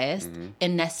hired last,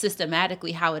 and that's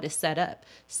systematically how it is set up.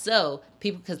 So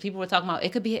because people were talking about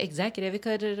it could be an executive, it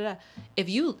could if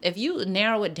you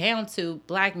narrow it down to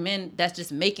black men that's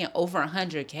just making over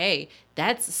 100K,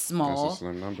 that's small. That's a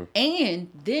slim number. And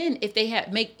then if they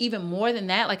make even more than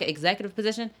that, like an executive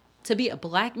position, to be a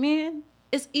black man,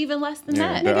 it's even less than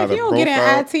Yeah, that. they're Nigga, if either you don't get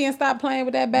profile- in IT and stop playing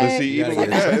with that But bag, see, even gotta with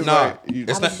get that, it. it's No, like,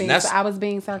 it's not. That's I was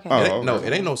being sarcastic. Oh, It ain't- no, okay.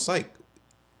 it ain't no psych.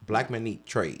 Black men need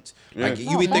trades. Like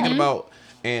Yeah. you be thinking about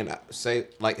and say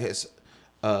like his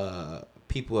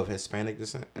people of Hispanic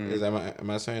descent. Am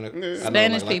I saying it? Yeah. I know,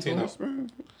 Spanish people. Latino.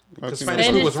 Latino. Spanish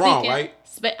people was wrong, right?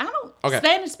 Okay.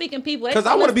 Spanish speaking people. Because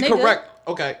I want to be correct.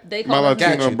 Okay. They My call us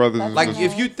Latino Got you. brothers is Like just-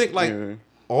 if you think like Yeah.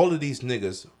 all of these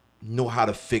niggas know how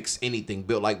to fix anything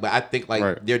built, like, but I think like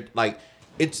Right. they're like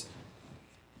it's.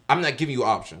 I'm not giving you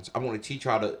options. I want to teach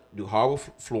you how to do hardwood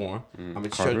flooring. I'm gonna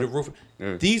teach you how to do Carpet. roof.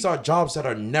 Yeah. These are jobs that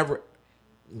are never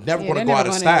Yeah, going to they're go out never of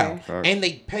going style, anywhere. Facts. and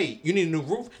they pay. You need a new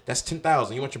roof? That's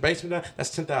 10,000. You want your basement done? That's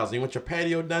 10,000. You want your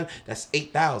patio done? That's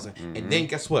 8,000. And then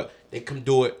guess what? They come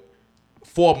do it.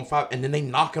 4 of them, 5, and then they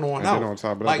knocking on And out. then on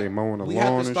top of that, they mowing the we have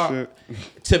lawn to and start-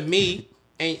 shit. To me,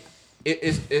 and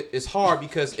it's hard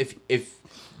because if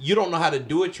you don't know how to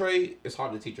do a trade, it's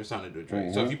hard to teach your son to do a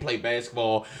trade. So if you play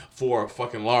basketball for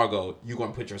fucking Largo, you're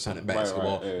gonna put your son in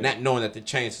basketball, yeah. not knowing that the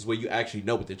chances where you actually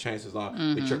know what the chances are,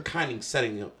 but you're kind of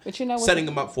setting them, But you know what's- setting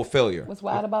them up for failure. What's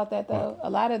wild about that though? A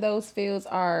lot of those fields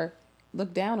are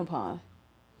looked down upon.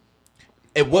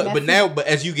 And what? And But that's- now, but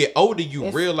as you get older, you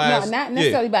It's, realize, no, not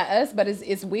necessarily by us, but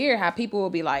it's weird how people will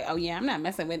be like, "Oh yeah, I'm not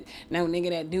messing with no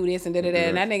nigga that do this and da da da,"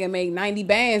 and that nigga make 90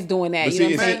 bands doing that. But You know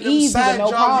see, what I'm it's- saying? Easy, with no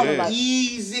problem. yeah. Like,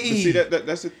 easy. But see,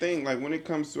 that's the thing. Like when it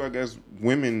comes to, I guess,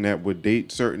 women that would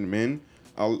date certain men,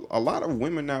 a lot of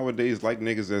women nowadays like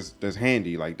niggas that's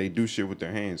handy. Like they do shit with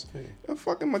their hands. A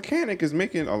fucking mechanic is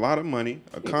making a lot of money.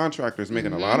 A contractor is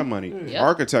making a lot of money. Yep.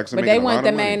 Architects are but making they a lot want the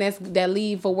of man money. that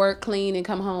leave for work clean and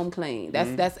come home clean.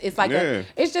 That's it's like Yeah.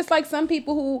 it's just like some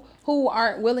people who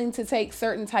aren't willing to take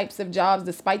certain types of jobs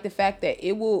despite the fact that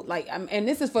it will and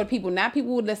this is for people, not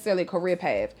people with necessarily a career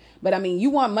path. But I mean, you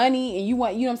want money and you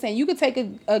want, you know what I'm saying? You could take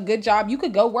a good job. You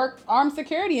could go work armed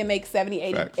security and make 70,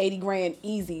 80, Facts. 80 grand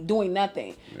easy doing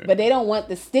nothing. But they don't want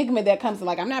the stigma that comes to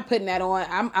like, I'm not putting that on.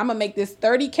 I'm going to make this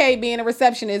 30K being a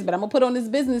receptionist, but I'm going to put on this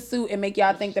business suit and make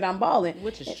y'all think that I'm balling.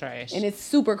 Which is trash. And it's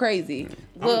super crazy.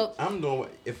 Well, I'm doing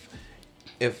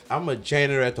if I'm a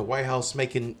janitor at the White House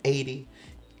making 80,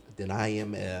 then I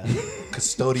am a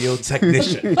custodial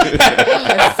technician.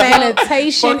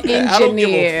 Sanitation Fuck that. I don't give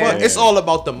a engineer. fuck. It's all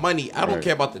about the money. I don't Right.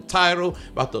 care about the title,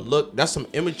 about the look. That's some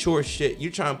immature shit. You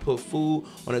trying to put food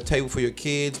on the table for your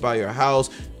kids, buy your house,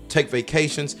 take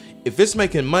vacations. If it's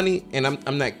making money and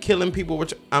I'm not killing people,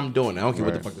 which I'm doing, I don't care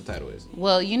what the Right. fuck the title is.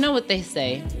 well, you know what they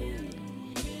say.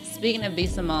 Speaking of B.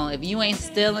 Simone, if you ain't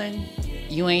stealing,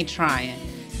 you ain't trying.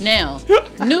 Now,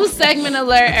 new segment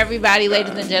alert, everybody,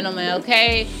 ladies and gentlemen,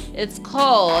 okay? It's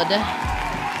called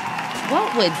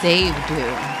What Would Dave Do?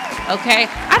 Okay?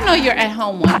 I know you're at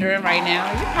home wondering right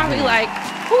now. You're probably like,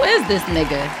 who is this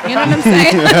nigga? You know what I'm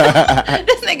saying?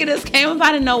 This nigga just came up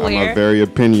out of I'm nowhere. a very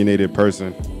opinionated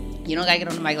person. You don't gotta get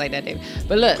on the mic like that, Dave.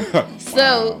 But look,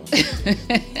 so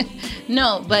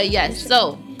no, but yes.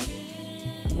 So,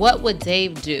 what would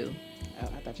Dave do?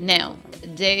 Now,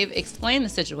 Dave, explain the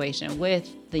situation with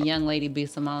the young lady B.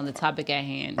 Simone, the topic at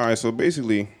hand. All right, so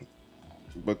basically,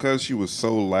 because she was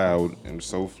so loud and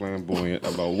so flamboyant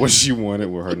about what she wanted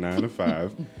with her 9 to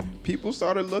 5, people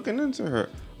started looking into her.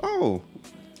 Oh,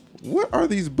 what are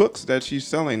these books that she's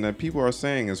selling that people are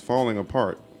saying is falling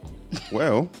apart?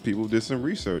 Well, people did some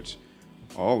research.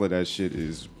 All of that shit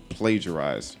is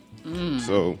plagiarized.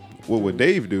 So what would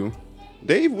Dave do?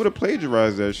 Dave would have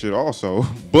plagiarized that shit also,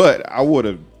 but I would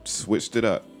have switched it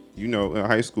up. You know, in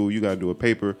high school, you got to do a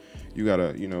paper. You got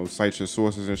to, cite your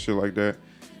sources and shit like that.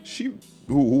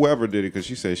 Whoever did it, because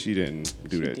she said she didn't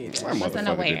do that. did that. My Wasn't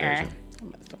motherfucker aware.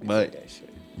 did that shit. But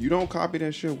you don't copy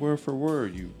that shit word for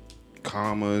word. You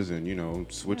commas and,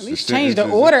 switch At the least change the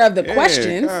sentences. order of the Yeah,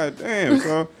 questions. God damn.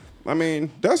 So, I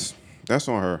mean, that's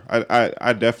on her.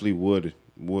 I definitely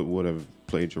would have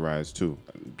plagiarized too.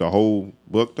 The whole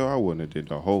book though, I wouldn't have did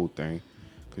the whole thing,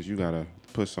 because you gotta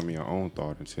put some of your own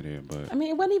thought into there. But I mean,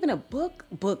 it wasn't even a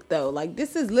book though. Like,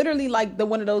 this is literally like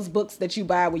one of those books that you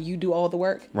buy where you do all the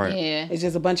work. right, Yeah. It's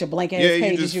just a bunch of blank ass Yeah, you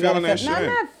pages just you gotta filling that fill. No,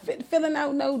 I'm shit not filling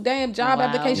out no damn job Wow.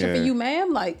 application for Yeah. you,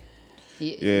 ma'am. Like,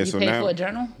 You so paid now- for a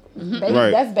journal?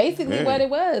 Right. that's basically Yeah. what it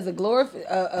was. A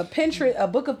Pinterest, a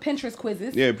book of Pinterest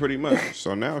quizzes. yeah, pretty much.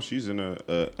 So now she's in a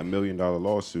 $1 million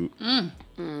lawsuit.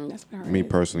 That's what her Me is.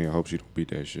 personally, I hope she don't beat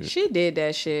that shit. She did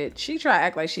that shit. She tried to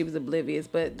act like she was oblivious,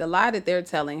 but the lie that they're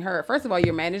telling her, first of all,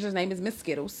 your manager's name is Miss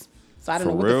Skittles. So I don't For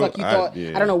know what real? the fuck you thought.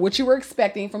 yeah. I don't know what you were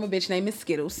expecting from a bitch named Miss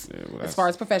Skittles Yeah, well, as that's- far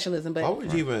as professionalism, Why but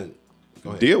would you even go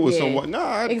ahead. Deal with Yeah. someone.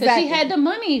 Nah, Because Exactly. she had the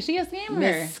money. She a scammer.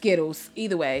 Miss Skittles.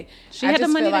 Either way, She I had the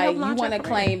just money feel to like help you launch want to her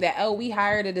claim that, oh, we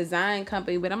hired a design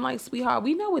company, but I'm like, sweetheart,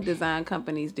 we know what design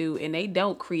companies do, and they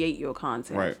don't create your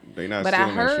content. Right. They not But I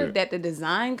stealing that heard shit. that the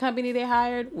design company they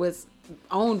hired was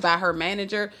owned by her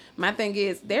manager. My thing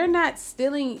is, they're not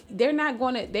stealing. They're not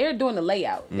going to. They're doing the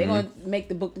layout. They're going to make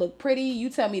the book look pretty. You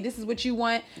tell me this is what you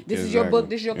want. This is your book.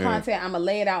 This is your Yeah. content. I'm gonna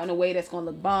lay it out in a way that's gonna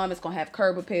look bomb. It's gonna have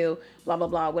curb appeal. Blah blah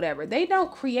blah. Whatever. They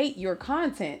don't create your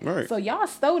content. Right. So y'all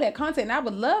stole that content. And I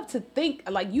would love to think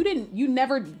like you didn't. You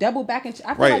never double back and.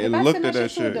 I feel Right, like if and I looked send at my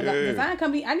that shit to a shit, yeah. design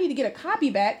company, I need to get a copy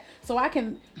back so I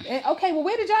can. Okay, well,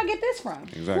 where did y'all get this from?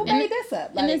 Who Exactly. made this up?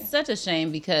 And Like, it's such a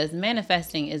shame because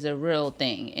manifesting is a real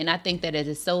thing. And I think that it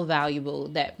is so valuable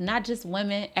that not just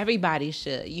women, everybody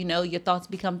should. Your thoughts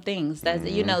become things. That's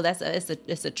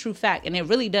it's a true fact. And it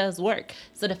really does work.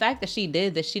 So the fact that she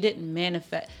did that, she didn't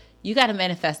manifest. You got to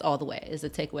manifest all the way is the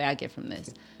takeaway I get from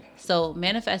this. So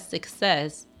manifest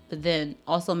success, but then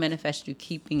also manifest you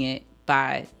keeping it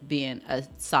by being a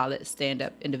solid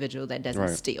stand-up individual that doesn't Right.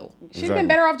 steal. she's Exactly. been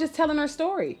better off just telling her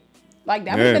story. Like,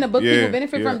 that would Yeah, have been a book yeah, people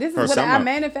benefit yeah. from. This Or is what sum I up.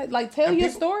 manifest. Like, tell And your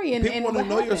people- story and people want what to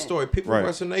know your happened. story. People Right.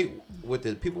 resonate with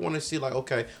it. People want to see like,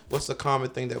 okay, what's the common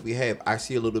thing that we have? I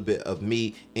see a little bit of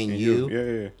me in you.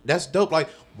 Yeah. That's dope. Like,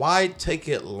 why take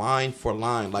it line for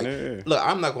line? Like, Yeah. look,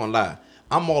 I'm not gonna lie.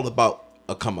 I'm all about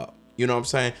a come up. You know what I'm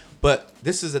saying? But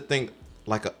this is a thing,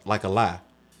 like a lie.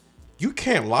 You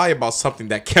can't lie about something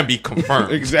that can be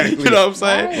confirmed. Exactly. You know what I'm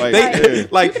saying? Right. Like, They- yeah.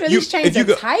 like You could at least change if you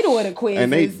the go, title of the quiz.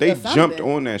 And they or jumped something.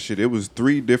 on that shit. It was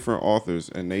 3 different authors,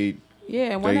 and they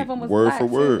Yeah, and one of them was word black, for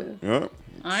word. too. Yep.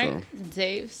 All right,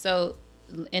 Dave. So,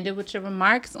 ended with your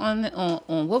remarks on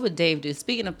what would Dave do?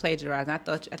 Speaking of plagiarizing,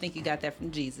 I think you got that from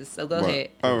Jesus. So go ahead.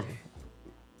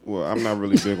 Well, I'm not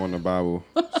really big on the Bible,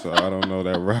 so I don't know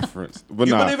that reference. But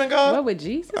you nah, believe in What God? would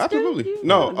Jesus do? absolutely. You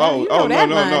No. know- you know Oh, that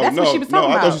no. line. That's No, what she was no.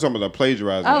 talking I thought she about. was talking about the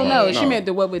plagiarizing. Oh, part. no, she meant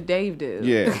the what would Dave do?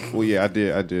 Yeah. Well, yeah, I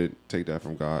did take that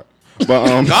from God. But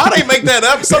God ain't make that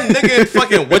up. Some nigga in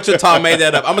fucking Wichita made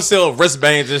that up. I'm gonna sell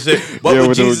wristbands and shit. What Yeah, would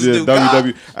with those, Jesus do? yeah, God,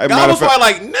 WW. Hey, God matter was of fact,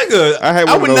 probably like, nigga, I had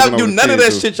I one would of those not when I do was a none of kid,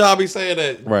 that too. shit y'all be saying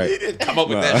that. Right. He didn't come up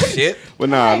with Nah. that shit. But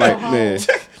nah, Okay, go like man, I ready to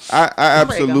go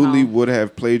absolutely home. would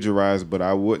have plagiarized, but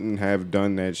I wouldn't have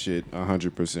done that shit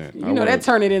 100%. You know that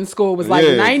Turnitin school was like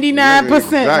Yeah,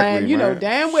 99%, man. exactly, You know man.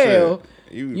 damn well. Shit.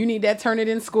 You need that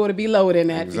Turnitin score to be lower than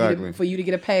that Exactly. for you to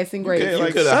get a passing grade. Yeah, You like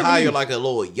could have 70. hired like a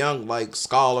little young like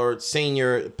scholar,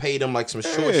 senior, paid him like some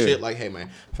short Yeah. shit. Like, hey man,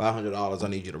 $500. I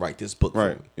need you to write this book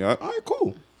Right. for me. Yeah. All right,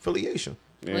 cool. Affiliation.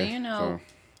 Yeah, Well, you know,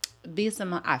 be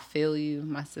someone. I feel you,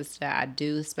 my sister. I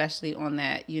do, especially on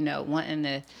that. Wanting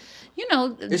to,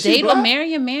 Is she date or black?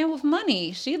 marry a man with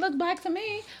money. She looked black to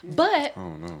me, but I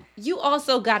don't know. you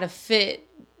also gotta fit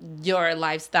your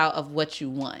lifestyle of what you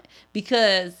want,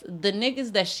 because the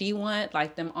niggas that she want,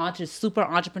 like them super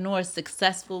entrepreneurs,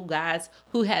 successful guys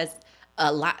who has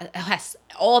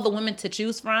all the women to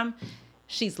choose from.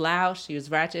 She's loud. She was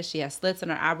ratchet. She has slits in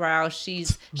her eyebrows.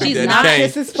 She's that not. chain.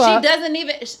 Obnoxious as fuck. She doesn't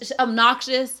even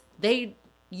obnoxious. They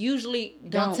usually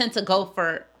don't Don't. tend to go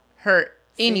for her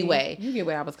anyway. You get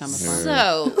where I was coming from.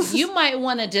 So you might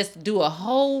want to just do a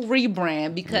whole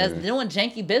rebrand because doing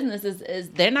janky business is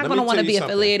they're not Let going to me want to tell be you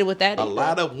something. affiliated with that. A either.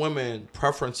 lot of women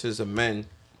preferences of men.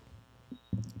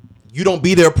 You don't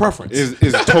be their preference.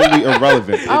 is totally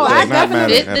irrelevant. It Oh, does I not matter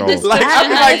definitely at fit all. the description. I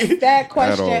Like- ask that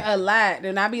question all. a lot,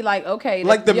 and I be like, okay,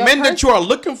 like the your men that person- you are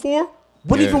looking for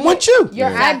wouldn't Yeah. even want you. Your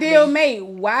Exactly. ideal mate,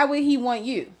 why would he want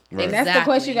you? Right. And that's the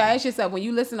question you Exactly. gotta ask yourself when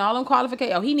you listen to all them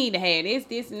qualifications. Oh, he need to have this,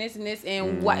 this, and this, and this,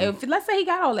 and what? If let's say he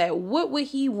got all that, what would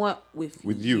he want with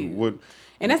you. What?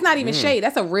 And that's not even shade.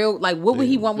 That's a real like. What would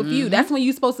he want with you? That's when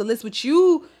you're supposed to list what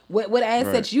you what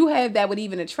assets Right. you have that would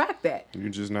even attract that. You're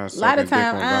just not. A lot of sucking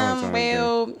dick time, on Valentine's Day.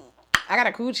 well, I got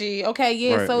a coochie. Okay,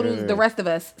 yeah. Right, So yeah, do yeah. the rest of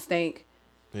us stink.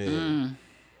 Yeah,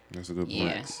 That's a good point.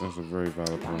 Yeah. That's a very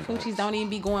valid point. Coochies don't even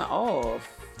be going off.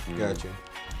 got you.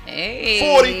 Hey,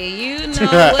 40. you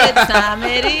know what time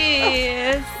it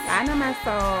is. I know my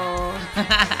soul.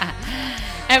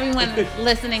 Everyone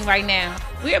listening right now,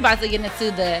 we're about to get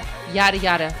into the yada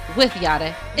yada with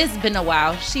Yada. It's been a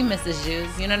while. She misses you.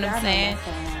 You know what I'm Yada saying?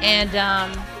 misses. And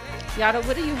Yada,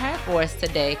 what do you have for us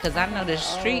today? Because I know the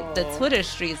Twitter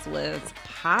streets was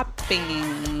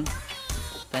popping,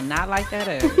 but not like that.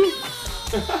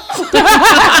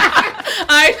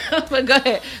 All right, but go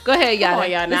ahead, Yada. Come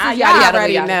on, y'all. This Now is y'all Yada Yada with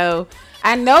already Yada. know.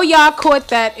 I know y'all caught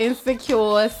that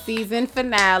Insecure season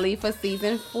finale for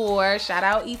season 4. Shout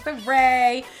out Issa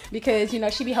Rae because you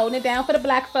know she be holding it down for the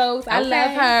black folks. I Okay.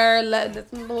 love her. Love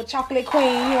this little chocolate queen.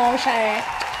 You know what I'm saying?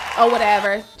 Or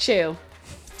whatever. Chill.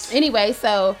 Anyway,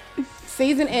 so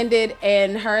season ended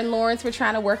and her and Lawrence were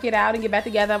trying to work it out and get back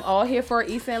together. I'm all here for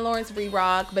Issa and Lawrence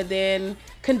re-rock, but then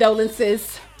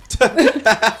condolences.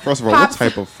 First of all, Pops- what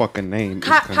type of fucking name? is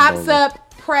Pops condolence?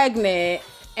 up pregnant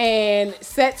and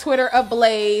set Twitter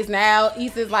ablaze. Now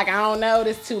Issa's like, I don't know,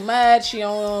 this too much. She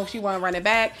don't know if she want to run it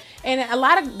back. And a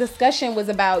lot of discussion was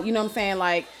about, you know what I'm saying,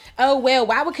 like, oh, well,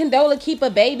 why would Condola keep a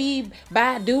baby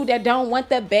by a dude that don't want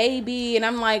the baby? And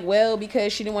I'm like, well,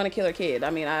 because she didn't want to kill her kid. I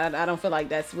mean, I don't feel like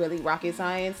that's really rocket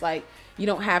science. Like, you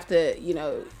don't have to, you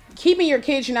know, keeping your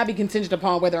kid should not be contingent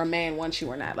upon whether a man wants you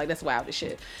or not. Like, that's wild as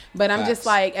shit. But I'm just Facts.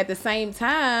 like, at the same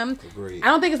time, Agreed. I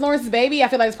don't think it's Lawrence's baby. I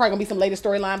feel like it's probably gonna be some later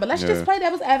storyline. But let's Yeah. just play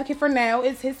devil's advocate for now.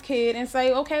 It's his kid and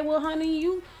say, okay, well, honey,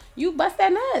 you bust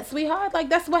that nut, sweetheart. Like,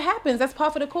 that's what happens. That's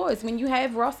part of the course. When you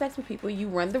have raw sex with people, you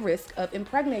run the risk of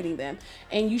impregnating them.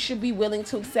 And you should be willing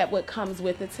to accept what comes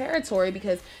with the territory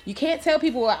because you can't tell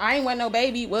people, well, I ain't want no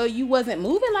baby. Well, you wasn't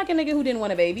moving like a nigga who didn't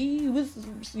want a baby. You was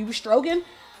stroking.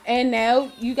 And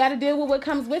now you got to deal with what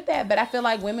comes with that. But I feel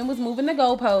like women was moving the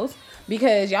goalposts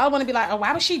because y'all want to be like, oh,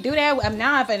 why would she do that?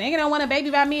 Now, if a nigga don't want a baby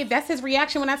by me, if that's his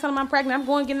reaction when I tell him I'm pregnant, I'm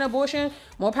going to get an abortion.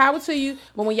 More power to you.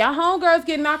 But when y'all homegirls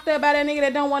get knocked up by that nigga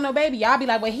that don't want no baby, y'all be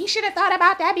like, well, he should have thought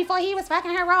about that before he was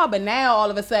fucking her raw. But now all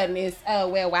of a sudden it's, oh,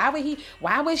 well,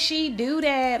 why would she do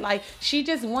that? Like, she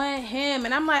just want him.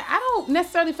 And I'm like, I don't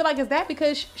necessarily feel like it's that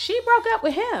because she broke up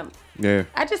with him. Yeah.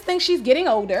 I just think she's getting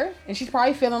older and she's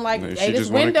probably feeling like, Yeah, she hey, this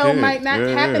just want a window kid. might not Yeah,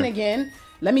 happen yeah. again.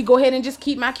 Let me go ahead and just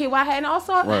keep my kid while I had. And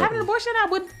also, Right. having an abortion, I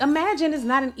would imagine is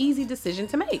not an easy decision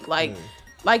to make. Like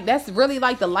that's really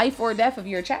like the life or death of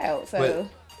your child. So.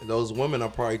 But those women are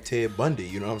probably Ted Bundy.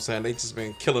 You know what I'm saying? They just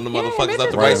been killing the Yeah, motherfuckers they left and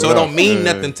just- right. So it don't mean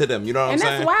Yeah. nothing to them. You know what And I'm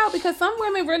that's saying? wild because some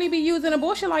women really be using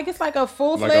abortion like it's like a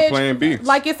full-fledged, Like a plan B.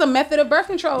 like it's a method of birth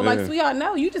control. Like, Yeah. sweetheart,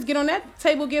 no, you just get on that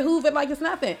table, get hoovered like it's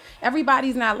nothing.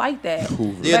 Everybody's not like that.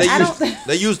 Yeah, But I don't-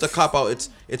 they use the cop out.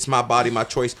 It's my body, my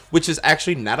choice, which is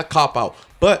actually not a cop out.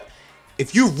 But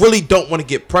if you really don't want to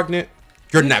get pregnant,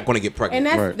 you're not going to get pregnant.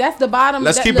 And Right. that's the bottom.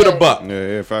 Let's that- keep it a look, buck.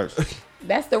 Yeah, facts.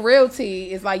 That's the real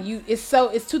tea. It's like it's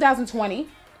 2020.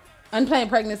 Unplanned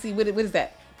pregnancy. What is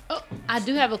that? Oh, I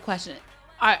do have a question.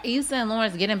 Are Issa and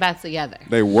Lawrence getting back together?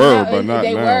 They were, No, but not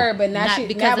they now. were, but now Not she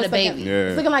because now of it's the looking, baby. Yeah.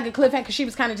 It's looking like a cliffhanger because she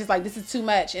was kind of just like, this is too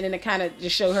much, and then it kind of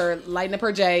just showed her lighting up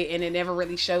her J, and it never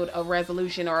really showed a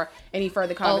resolution or any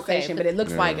further conversation. but- But it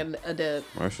looks Yeah. like a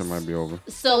That shit might be over.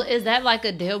 So is that like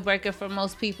a deal breaker for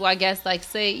most people? I guess like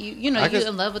say you know I you guess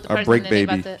in love with the a person break and they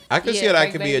baby. about to I can yeah, see how that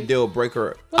break could be a baby. deal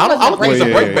breaker. Well, I it don't wasn't think it's a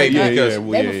break break baby. baby yeah, because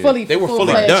yeah, they were fully They were fully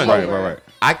full-fledged done. Right, over. right.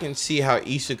 I can see how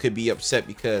Issa could be upset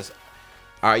because,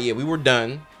 all right, yeah, we were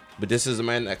done, but this is a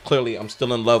man that clearly I'm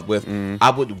still in love with. I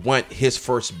would want his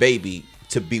first baby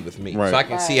to be with me. Right. So I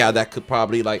can see how that could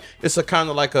probably like it's a kind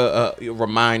of like a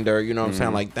reminder, you know what I'm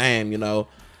saying? Like, damn, you know,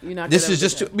 You're not this gonna is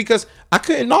just do too, because I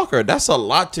couldn't knock her. That's a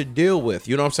lot to deal with.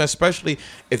 You know what I'm saying? Especially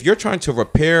if you're trying to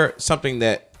repair something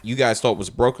that you guys thought was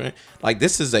broken. Like,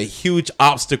 this is a huge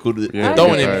obstacle to Yeah,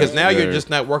 throwing yeah, in because now yeah. you're just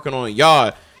not working on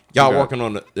y'all. Y'all Yeah. working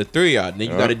on the three of y'all. Then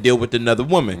you Yeah. got to deal with another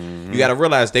woman. You got to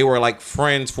realize they were like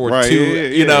friends for Right, 2. yeah,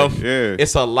 you know, yeah.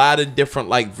 it's a lot of different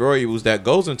like variables that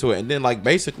goes into it. And then like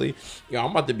basically,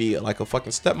 I'm about to be like a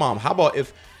fucking stepmom. How about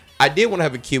if I did want to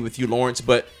have a kid with you, Lawrence,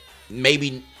 but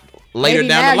maybe later Maybe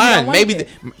down now the you line, don't want maybe it.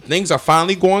 things are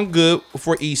finally going good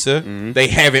for Issa. Mm-hmm. They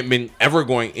haven't been ever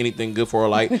going anything good for her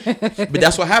life. But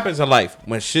that's what happens in life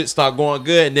when shit start going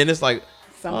good, and then it's like,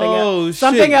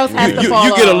 Something else has to you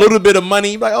fall get a off. little bit of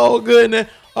money, you're like, oh, good, and then,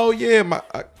 oh yeah, my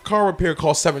car repair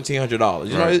costs $1,700.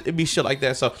 You know, Right. it'd be shit like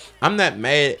that. So I'm not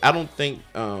mad. I don't think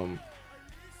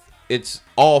it's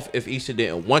off if Issa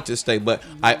didn't want to stay, but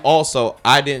I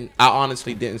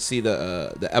honestly didn't see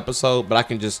the episode, but I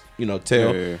can just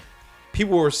tell. Yeah.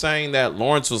 People were saying that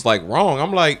Lawrence was like wrong.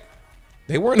 I'm like,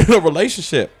 they weren't in a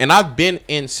relationship, and I've been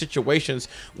in situations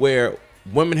where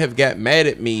women have got mad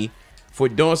at me for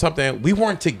doing something. We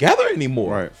weren't together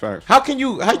anymore. Right, facts. How can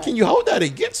you hold that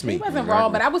against me? He wasn't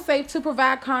wrong, but I would say to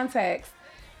provide context,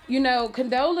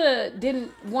 Condola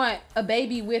didn't want a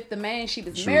baby with the man she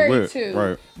was married with, to,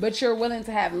 right. but you're willing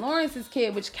to have Lawrence's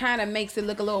kid, which kind of makes it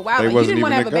look a little wild. They Like, you wasn't didn't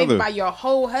want to even have a baby together. by your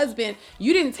whole husband.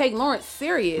 You didn't take Lawrence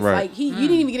serious. Right. Like you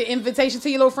didn't even get an invitation to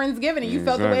your little Friendsgiving, and you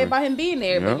felt the way Exactly. about him being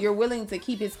there, Yeah. but you're willing to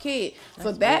keep his kid.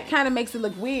 So that kind of makes it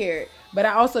look weird. But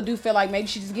I also do feel like maybe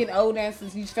she's just getting older, and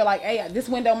since you feel like, hey, this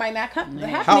window might not happen.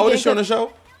 How old again, is she on the 'cause-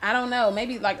 show? I don't know,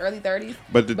 maybe like early 30s.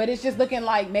 But But it's just looking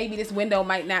like maybe this window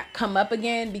might not come up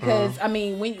again because Uh-huh. I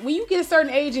mean, when you get a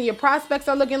certain age and your prospects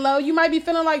are looking low, you might be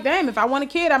feeling like, damn, if I want a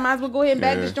kid, I might as well go ahead and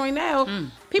bag Yeah. this joint now.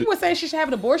 People were saying she should have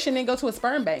an abortion and go to a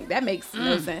sperm bank. That makes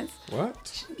no sense.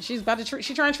 What? She's about to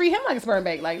she's trying to treat him like a sperm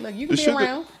bank. Like, look, you can The be shit,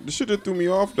 around. the shit that threw me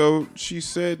off though, she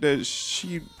said that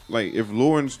she like if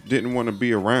Lawrence didn't want to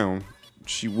be around,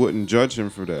 she wouldn't judge him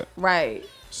for that. Right.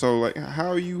 So like,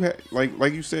 how you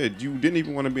like you said, you didn't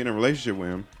even want to be in a relationship with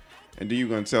him, and then you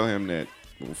gonna tell him that,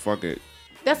 well, fuck it,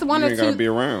 That's one you of ain't two. gotta be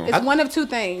around. It's one of two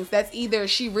things. That's either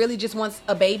she really just wants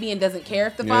a baby and doesn't care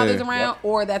if the father's around,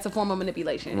 or that's a form of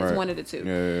manipulation. It's Right. one of the two.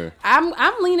 Yeah.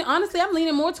 I'm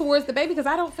leaning more towards the baby because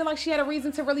I don't feel like she had a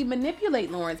reason to really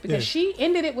manipulate Lawrence because she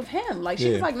ended it with him. Like she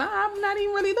was Yeah. like, nah, I'm not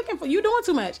even really looking for you doing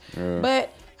too much.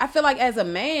 But I feel like as a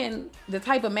man, the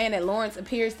type of man that Lawrence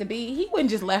appears to be, he wouldn't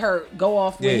just let her go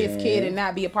off with Yeah. his kid and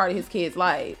not be a part of his kid's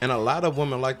life. And a lot of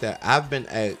women like that. I've been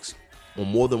asked on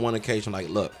more than one occasion, like,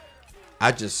 look,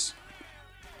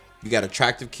 you got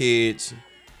attractive kids.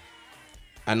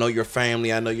 I know your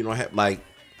family. I know you don't have, like,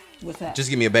 What's that? just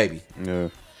give me a baby. Yeah.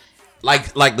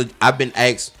 Like I've been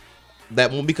asked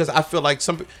that one because I feel like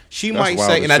she That's might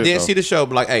wild say, as and I shit, didn't though. see the show,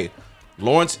 but like, hey,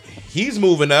 Lawrence, he's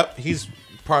moving up. He's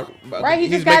Right, he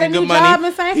he's just got a making new good job money.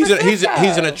 in San He's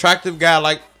Francisco. an attractive guy.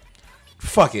 Like,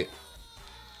 fuck it.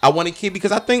 I want a kid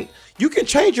because I think you can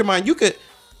change your mind.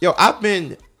 I've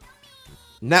been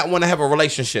not want to have a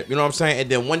relationship. You know what I'm saying? And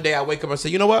then one day I wake up and say,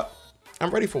 you know what? I'm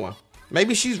ready for one.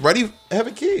 Maybe she's ready to have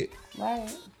a kid. Right.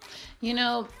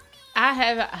 I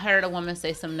have heard a woman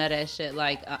say some nut ass shit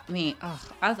like,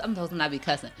 I'm supposed to not be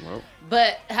cussing,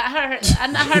 but I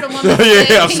heard a woman say,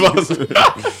 Yeah, I'm supposed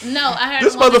to. no, I heard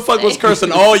This a woman motherfucker say, was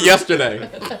cursing all yesterday.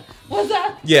 What's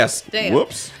that? Yes. Damn.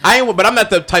 Whoops. I ain't, but I'm not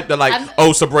the type that like,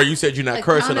 I'm- Sabra, you said you're not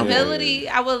cursing no more. Accountability.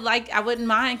 I wouldn't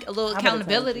mind a little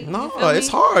accountability. No, You feel it's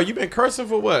me? hard. You've been cursing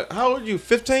for what? How old are you?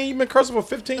 15? You've been cursing for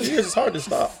 15 years. It's hard to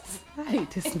stop. I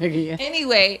hate this nigga. Yeah.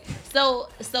 Anyway, so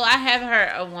I have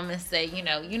heard a woman say, you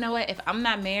know what? If I'm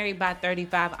not married by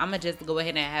 35, I'm gonna just go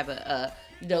ahead and have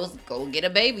go get a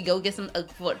baby, go get some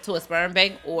to a sperm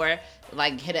bank, or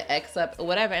like hit an ex up or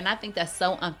whatever. And I think that's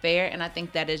so unfair, and I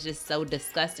think that is just so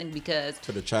disgusting because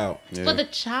To the child. for the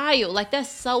child, like that's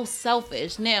so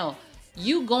selfish. Now,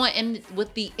 you going in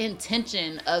with the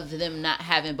intention of them not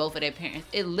having both of their parents.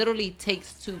 It literally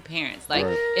takes two parents. Like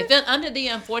Right. if it, under the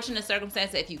unfortunate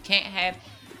circumstance, if you can't have,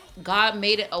 God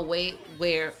made it a way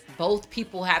where both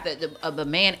people have a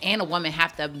man and a woman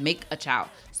have to make a child.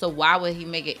 So why would he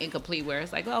make it incomplete where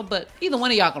it's like, oh, but either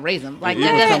one of y'all can raise them. Like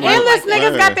Yeah, that doesn't work Endless like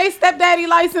that. niggas got their stepdaddy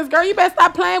license, girl. You better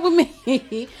stop playing with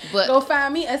me. But- Go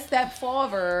find me a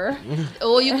stepfather.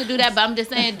 Or you can do that, but I'm just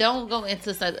saying, don't go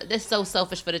into that's so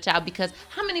selfish for the child because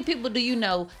how many people do you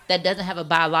know that doesn't have a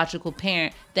biological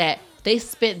parent that they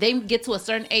get to a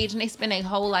certain age and they spend their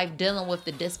whole life dealing with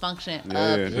the dysfunction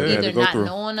of they had either to go not through.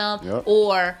 knowing them Yep.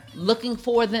 or looking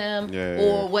for them Yeah.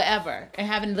 or whatever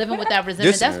and living with that resentment.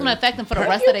 This- That's going to affect them for the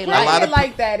rest You of their play life. it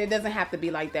like that. It doesn't have to be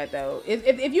like that though.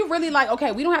 If you really like,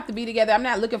 okay, we don't have to be together. I'm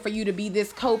not looking for you to be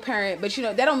this co-parent, but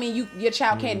that don't mean your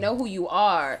child can't know who you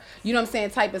are. You know what I'm saying?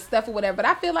 Type of stuff or whatever. But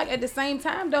I feel like at the same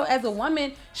time though, as a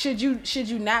woman, should you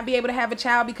not be able to have a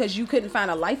child because you couldn't find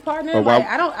a life partner? But why-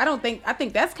 Like I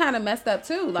think that's kind of messed up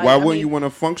too. Like, Why wouldn't you want a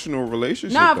functional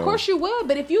relationship? Nah, of though? course you would.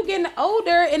 But if you getting older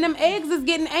and them eggs is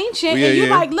getting ancient, Yeah, and you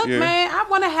yeah, like, look, yeah. man, I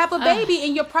want to have a baby,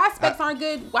 and your prospects aren't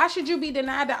good. Why should you be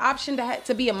denied the option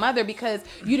to be a mother because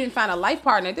you didn't find a life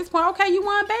partner? At this point, okay, you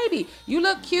want a baby. You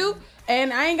look cute.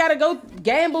 And I ain't gotta go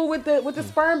gamble with the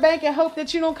sperm bank and hope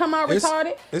that you don't come out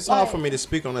retarded. It's hard for me to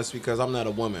speak on this because I'm not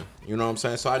a woman. You know what I'm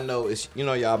saying? So I know it's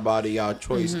y'all body, y'all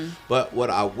choice. Mm-hmm. But what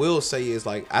I will say is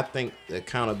like I think the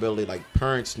accountability, like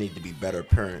parents need to be better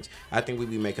parents. I think we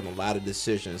be making a lot of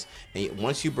decisions, and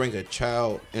once you bring a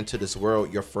child into this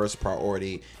world, your first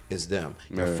priority is them.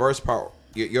 Your Yeah. first part,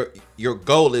 your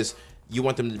goal is you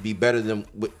want them to be better than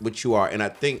what you are. And I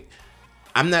think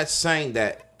I'm not saying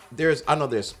that. I know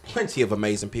there's plenty of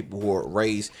amazing people who are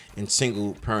raised in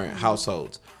single parent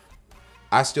households.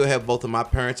 I still have both of my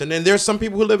parents, and then there's some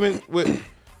people who live in with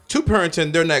two parents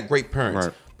and they're not great parents.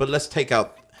 Right. But let's take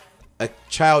out a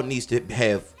child needs to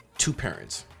have two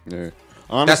parents. Yeah.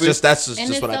 Honestly, That's just And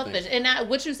it's what selfish. I think. And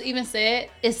what you even said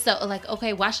is so like,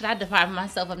 okay, why should I deprive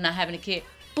myself of not having a kid?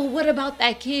 But what about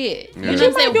that kid? You know what You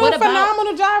I'm might saying? do What a about?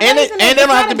 phenomenal job. And raising them. they don't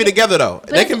It's have to not be a- together though. But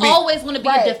They it's can be. always going to be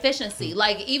Right. a deficiency.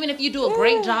 Like even if you do a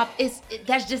great job,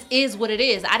 that just is what it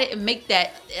is. I didn't make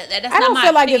that. That's I not don't my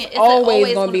feel like opinion. it's always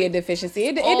going gonna to be a deficiency.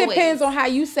 It Always. depends on how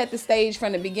you set the stage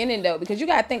from the beginning, though, because you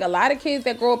got to think a lot of kids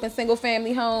that grow up in single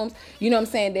family homes, you know what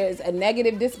I'm saying, there's a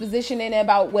negative disposition in it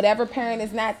about whatever parent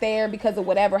is not there because of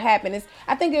whatever happened.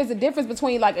 I think there's a difference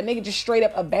between like a nigga just straight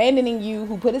up abandoning you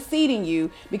who put a seed in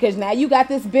you because now you got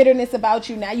this bitterness about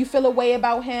you. Now you feel a way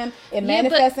about him and Yeah, but-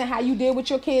 manifesting how you deal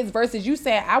with your kids versus you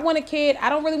saying, I want a kid. I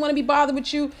don't really want to be bothered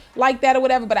with you like that or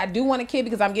whatever, but I do want a kid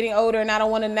because I'm getting older and I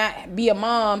don't want to not be a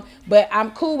mom, but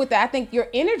I'm cool with that. I think your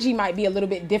energy might be a little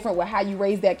bit different with how you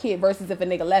raise that kid versus if a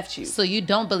nigga left you. So you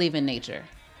don't believe in nature?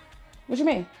 What you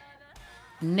mean?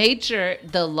 Nature,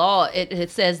 the law,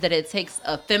 it says that it takes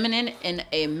a feminine and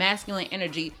a masculine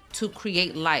energy to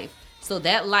create life. So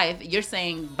that life, you're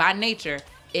saying by nature,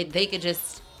 they could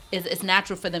just it's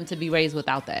natural for them to be raised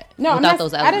without that. No, without I'm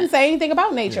those not, I elements. didn't say anything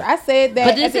about nature. I said that.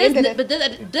 But at this the is end of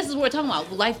the- this is what we're talking about.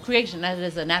 Life creation, that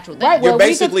is a natural thing. Right, You're well,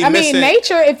 basically I mean, missing-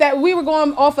 nature. If that we were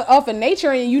going off of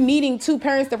nature, and you needing two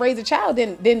parents to raise a child,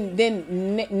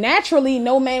 then naturally,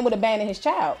 no man would abandon his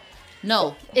child.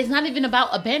 No, it's not even about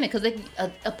abandon because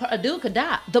a dude could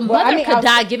die. The Well, I mother mean, could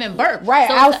die giving birth. Right,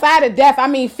 So it's outside of death, I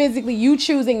mean physically, you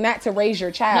choosing not to raise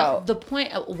your No, child. the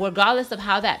point, regardless of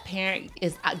how that parent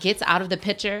gets out of the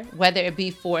picture, whether it be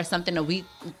for something that we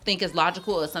think is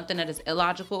logical or something that is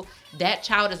illogical, that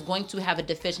child is going to have a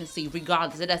deficiency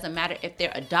regardless. It doesn't matter if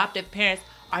their adoptive parents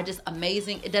are just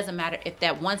amazing. It doesn't matter if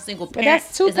that one single But parent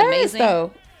that's two is parents, amazing.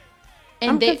 though.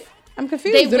 And I'm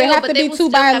confused. they Do they will, have but to they be will two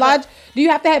still have biological? Do you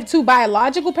have to have two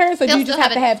biological parents, or do They'll you just still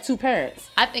have to have have two parents?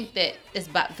 I think that it's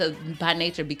by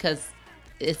nature because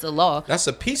it's a law. That's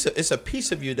a piece of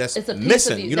you that's It's a piece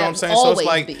missing. of you You know what I'm that saying? will So it's always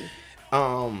like, be.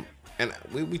 and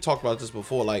we talked about this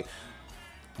before. Like,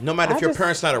 no matter I if your just-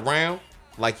 parents not around,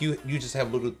 like you just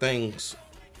have little things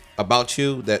about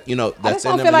you that I that's just in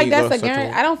don't them. feel like and you go that's a such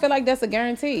guarantee. I don't feel like that's a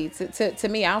guarantee to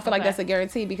me. I don't feel like Okay. that's a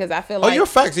guarantee because I feel Oh, like you're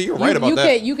facts. You're right about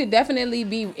that. You could definitely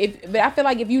be but I feel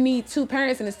like if you need two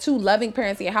parents and it's two loving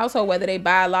parents in your household, whether they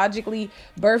biologically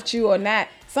birthed you or not.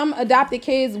 Some adopted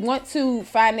kids want to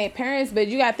find their parents, but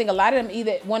you gotta think a lot of them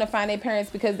either want to find their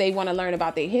parents because they want to learn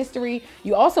about their history.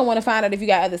 You also want to find out if you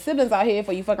got other siblings out here,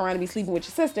 for you fuck around and be sleeping with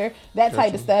your sister, that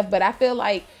type of stuff. But I feel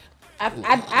like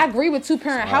I agree with two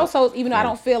parent households, even though I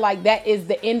don't feel like that is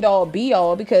the end all be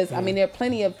all, because I mean there are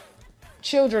plenty of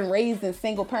children raised in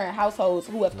single parent households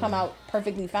who have come out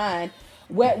perfectly fine,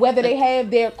 whether they have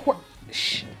their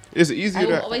It's easier I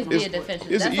will to always be a defense.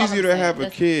 it's That's all easier I'm to saying. have a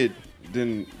That's- kid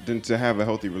than to have a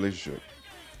healthy relationship.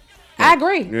 I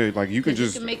agree. Yeah, like you can You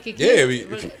just can make a Yeah,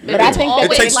 kid. But I think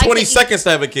that- it takes like 20 the- seconds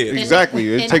to have a kid.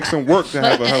 exactly. It takes some work to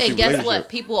have a healthy and guess relationship. what?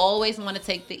 People always want to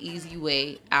take the easy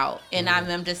way out. And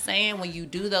I'm just saying, when you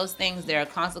do those things, there are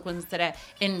consequences to that.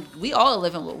 And we all are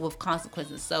living with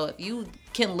consequences. So if you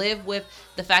can live with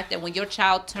the fact that when your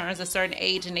child turns a certain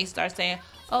age and they start saying,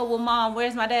 oh, well, mom,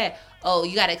 where's my dad? Oh,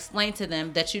 you got to explain to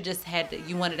them that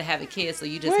you wanted to have a kid, so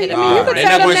you just Well, hit I them. mean, you could They're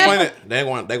tell not them going to that- explain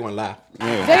it. They're going to lie.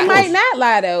 They might not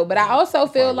lie though, but I also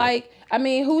feel like, I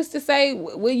mean, who's to say,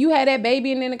 will you have that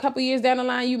baby and then a couple years down the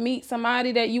line you meet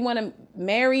somebody that you want to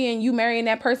marry and you marrying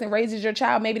that person raises your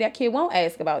child, maybe that kid won't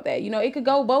ask about that. You know, it could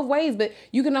go both ways, but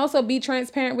you can also be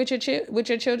transparent with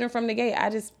your children from the gate. I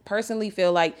just personally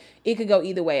feel like it could go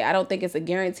either way. I don't think it's a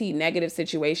guaranteed negative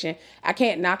situation. I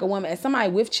can't knock a woman as somebody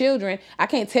with children. I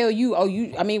can't tell you,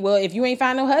 you, well, if you ain't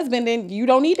find no husband, then you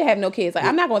don't need to have no kids. Like,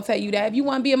 I'm not gonna tell you that. If you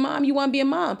want to be a mom, you want to be a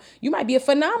mom. You might be a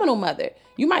phenomenal mother.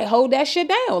 You might hold that shit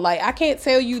down. Like, I can't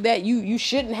tell you that you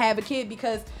shouldn't have a kid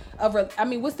because of.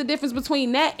 What's the difference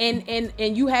between that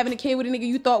and you having a kid with a nigga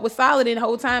you thought was solid and the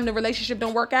whole time the relationship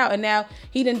don't work out and now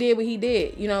he done did what he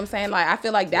did. You know what I'm saying? Like, I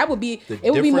feel like that would be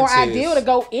it would be more ideal to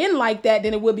go in like that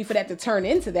than it would be for that to turn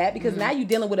into that because now you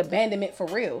dealing with abandonment for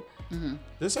real.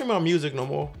 This ain't my music no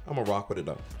more. I'm gonna rock with it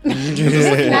though.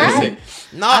 Nah.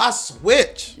 No, I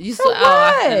switch. You So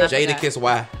what? Jadakiss,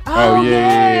 why? Oh,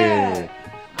 yeah.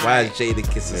 Why is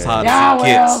Jadakiss as hot Yeah,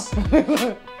 as he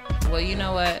gets? Well, you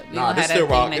know what? We Nah, gonna this have still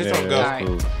that rock. thing This next don't week. go. All right.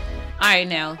 Cool. All right,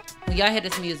 now when y'all hear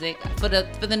this music for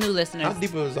the new listeners, How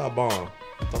deep is our bomb?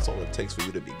 That's all it takes for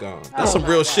you to be gone. That's some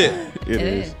real shit. It it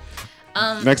is. is.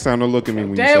 Next time, don't look at me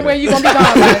when you Damn, say where that. you gonna be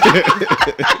gone?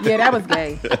 Like? Yeah, that was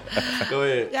gay. Go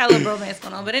ahead. Got a little romance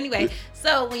going on. But anyway,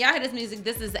 so when y'all hear this music,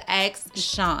 this is Ask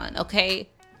Sean, okay?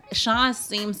 Sean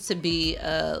seems to be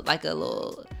like a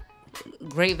little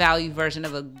great value version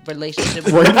of a relationship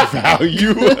Great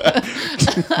value.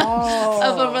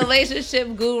 of a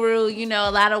relationship guru. You know,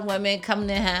 a lot of women come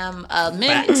to him,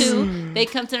 men too. They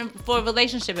come to him for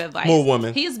relationship advice. More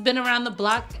women. He's been around the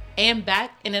block and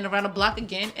back, and then around the block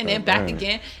again, and then back man.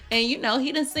 again. And you know,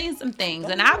 he done seen some things,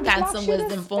 and I've got some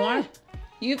wisdom for him.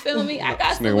 You feel me? I got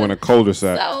This some. nigga want a colder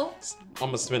side. So I'm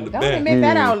gonna spend the Don't bed. admit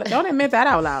that out. Don't admit that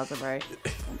out loud, right?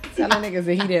 Telling niggas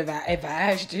that he did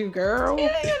advised you, girl. you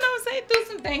know what I'm saying? Threw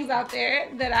some things out there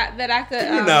that I could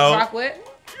You know. rock with.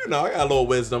 You know, I got a little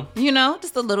wisdom. You know,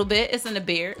 just a little bit. It's in the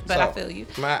beard, but I So, feel you.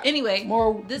 my- Anyway,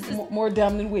 More, this is more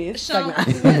dumb than whiz. Sean. Like,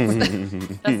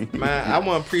 nah. Man, I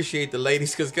want to appreciate the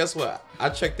ladies because guess what? I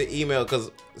checked the email because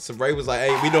Ray was like,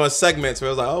 "Hey, we doing segments." I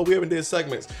was like, "Oh, we haven't did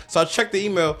segments." So I checked the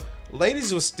email.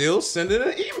 Ladies was still sending in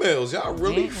emails. Y'all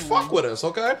really fuck with us,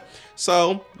 okay?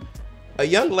 So a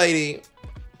young lady,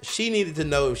 she needed to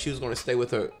know if she was going to stay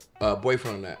with her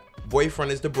boyfriend or not.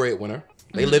 Boyfriend is the breadwinner.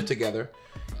 They live together.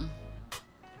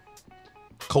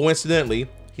 Coincidentally,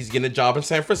 he's getting a job in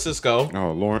San Francisco.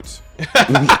 Oh, Lawrence.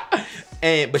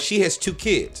 But she has 2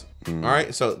 kids. All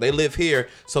right, so they live here.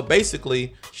 So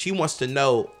basically, she wants to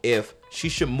know if she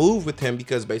should move with him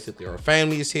because basically her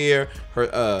family is here,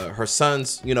 her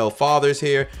son's father's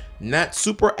here. Not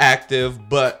super active,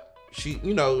 but she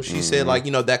said like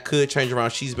that could change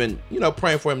around. She's been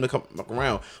praying for him to come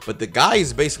around. But the guy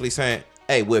is basically saying,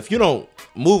 hey, well, if you don't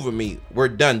move with me, we're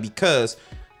done because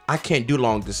I can't do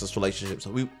long distance relationships.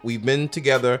 We've been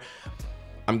together.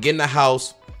 I'm getting a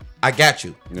house. I got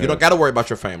you. Yeah. You don't got to worry about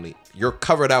your family. You're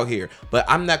covered out here. But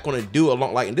I'm not going to do a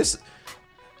long like this.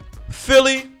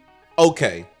 Philly,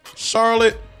 okay.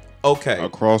 Charlotte, okay.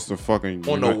 Across the fucking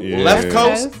On the yeah. left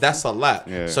coast, Yes. that's a lot.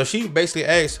 Yeah. So she basically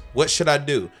asked, "What should I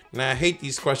do?" Now I hate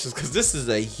these questions because this is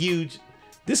a huge.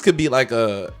 This could be like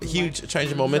a huge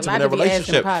change in momentum in Somebody their be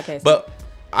asking relationship. podcasts. But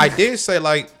I did say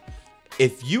like,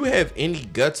 if you have any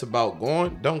guts about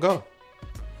going, don't go.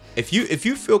 If you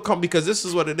feel comfortable, because this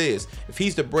is what it is. If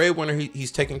he's the breadwinner,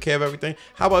 he's taking care of everything.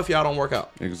 How about if y'all don't work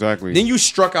out? Exactly. Then you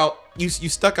stuck out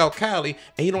Cali,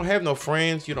 and you don't have no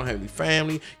friends, you don't have any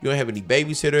family, you don't have any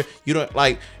babysitter, you don't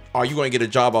like. Are you going to get a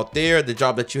job out there? The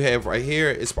job that you have right here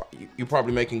is you're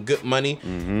probably making good money.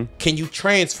 Mm-hmm. Can you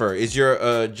transfer? Is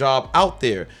your job out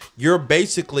there? You're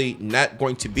basically not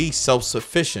going to be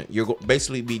self-sufficient. You're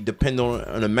basically be dependent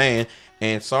on a man.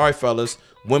 And sorry, fellas,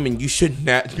 women, you should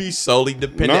not be solely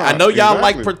dependent. No, I know y'all exactly.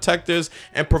 like protectors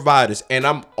and providers, and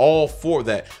I'm all for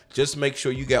that. Just make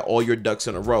sure you got all your ducks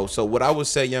in a row. So what I would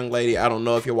say, young lady, I don't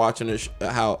know if you're watching this,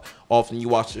 how often you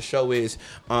watch the show is,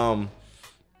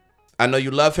 I know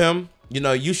you love him.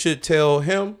 You should tell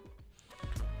him,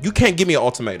 you can't give me an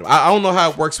ultimatum. I don't know how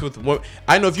it works with women.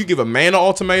 I know if you give a man an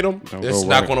ultimatum, Don't it's go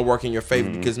not right. going to work in your favor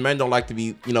because men don't like to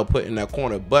be, put in that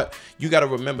corner. But you got to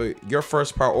remember your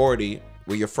first priority,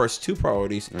 well, your first 2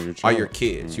 priorities are your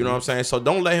kids. You know what I'm saying? So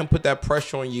don't let him put that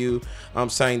pressure on you. I'm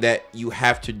saying that you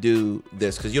have to do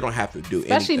this because you don't have to do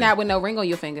Especially anything. not with no ring on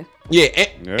your finger. Yeah,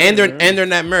 Yeah, and they're yeah. and they're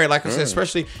not married. Like I said,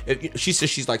 especially if she says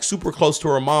she's like super close to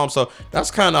her mom, so that's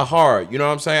kind of hard. You know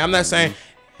what I'm saying? I'm not saying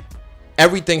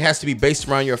everything has to be based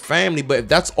around your family, but if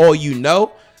that's all you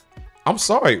know, I'm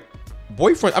sorry.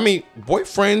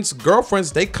 Boyfriends,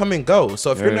 girlfriends, they come and go.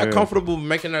 So if you're not Yeah. comfortable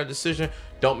making that decision,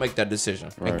 don't make that decision.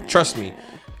 And Right. trust me,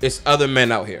 it's other men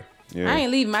out here. Yeah. I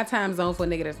ain't leaving my time zone for a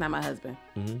nigga that's not my husband.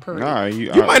 Period. Nah,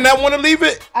 You might not want to leave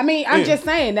it. I mean, I'm just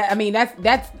saying that. I mean,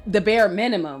 that's the bare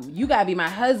minimum. You gotta be my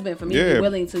husband for me to Yeah. be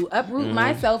willing to uproot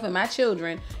myself and my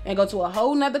children and go to a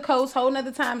whole nother coast, whole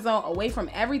nother time zone, away from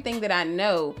everything that I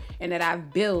know and that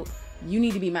I've built you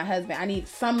need to be my husband. I need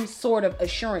some sort of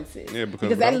assurances. Yeah, because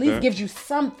that at without least that- gives you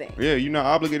something. Yeah, you're not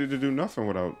obligated to do nothing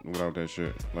without that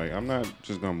shit. Like, I'm not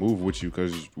just gonna move with you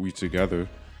because we together.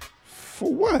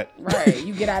 For what? Right.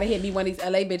 You get out of here, be one of these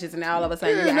LA bitches, and now all of a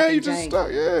sudden Yeah, you're now acting you just janky.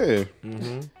 stuck.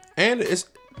 Yeah. And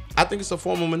I think it's a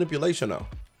form of manipulation, though.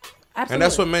 Absolutely. And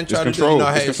that's what men try It's to do. You know,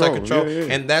 control. hey, It's it's like control. control.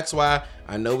 Yeah. And that's why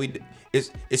I know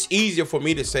it's easier for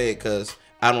me to say it because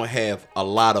I don't have a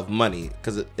lot of money.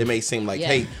 Because it may seem like Yeah.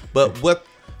 hate. But what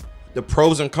the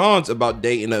pros and cons about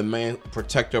dating a man,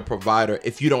 protector, provider,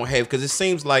 if you don't have, because it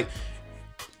seems like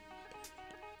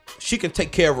she can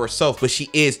take care of herself, but she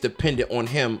is dependent on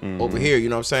him over here. You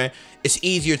know what I'm saying? It's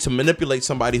easier to manipulate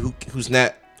somebody who's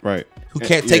not. Right. Who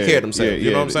can't take care of themselves? You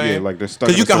know what I'm saying? Yeah, like they're stuck.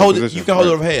 Because you in can a hold certain it. You position. can hold it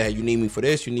Right. over. Hey, you need me for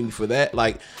this. You need me for that.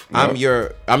 Like I'm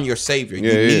your savior.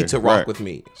 Yeah, you yeah, need to rock right. with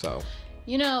me. So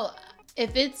You know,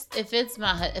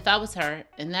 if I was her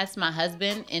and that's my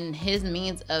husband and his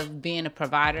means of being a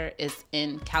provider is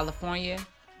in California,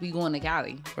 we going to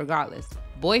Cali regardless.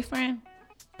 Boyfriend?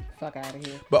 Fuck out of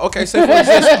here. but okay, say for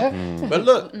instance. But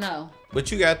look, No.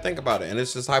 but you gotta think about it, and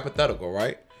it's just hypothetical,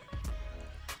 right?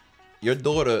 Your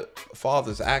daughter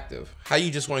father's active. How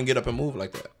you just want to get up and move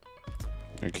like that?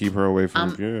 And keep her away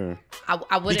from. Yeah.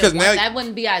 I wouldn't Because now- that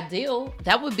wouldn't be ideal.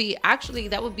 That would be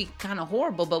kind of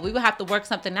horrible, but we would have to work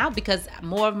something out because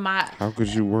more of my How could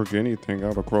you work anything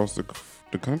out across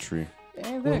the country? Well,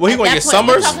 he At gonna that get point,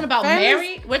 summers. We're talking about Families-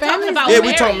 marriage. We're families- talking about Yeah,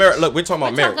 marriage. we talking marriage. Look, we're talking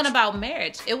about We're marriage. talking about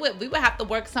marriage. We would have to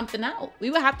work something out. We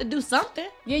would have to do something.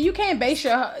 Yeah, you can't base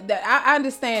your. I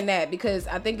understand that because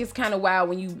I think it's kind of wild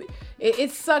when you.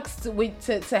 It sucks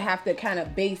to have to kind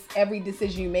of base every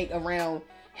decision you make around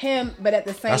him, but at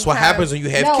the same time, That's what happens when you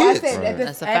have no, kids. I said Right.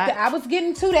 That's a fact. I was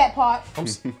getting to that part.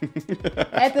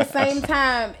 At the same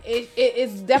time,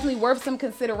 it's definitely worth some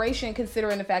consideration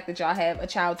considering the fact that y'all have a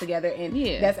child together and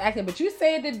Yeah. that's active. But you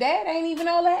said the dad ain't even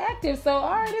all that active, so all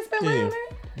right, it's been real. Yeah. Man.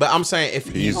 But I'm saying if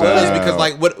he He's was, out. because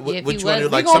like what If what he you want to do,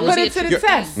 was, like We gonna some put it to the you're,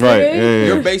 test. Right, nigga. yeah.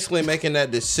 you're basically making that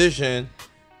decision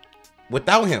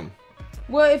without him.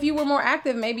 Well, if you were more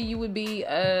active, maybe you would be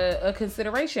a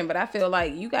consideration. But I feel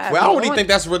like you guys. Well, I don't really think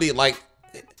that's really like.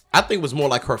 I think it was more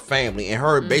like her family and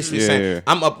her basically Yeah, saying, yeah.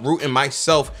 "I'm uprooting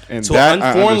myself And to that an I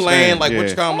unforeign understand, land." Like what yeah.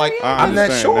 you call? I'm like, I I'm not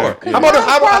understand sure. that, yeah. How about I'll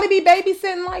how probably about be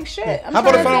babysitting like shit. how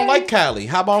about if I don't like Cali?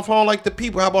 How about if I don't like the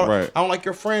people? How about Right. I don't like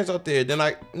your friends out there? Then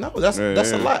that's Yeah, a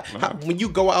yeah. lot. How, when you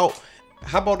go out.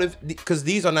 How about if, because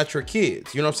these are not your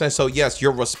kids, you know what I'm saying? So yes,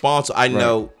 you're responsible. I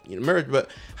know marriage,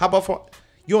 but how about for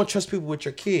you don't trust people with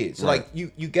your kids? Right. Like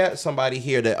you got somebody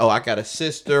here that I got a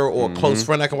sister or a close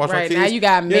friend that can watch my Right kids. now, you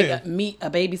gotta Yeah. meet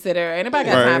a babysitter. Anybody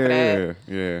got Right, time for that?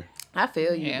 yeah. I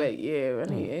feel you, Yeah. but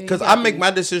yeah, Because I make my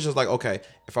decisions like, okay,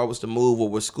 if I was to move or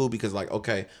with school, because like,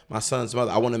 okay, my son's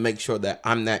mother, I want to make sure that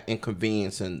I'm not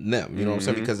inconveniencing them. You know what I'm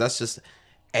saying? Because that's just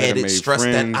added made stress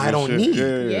that friends I and don't shit.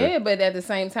 need. Yeah, but at the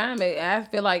same time, I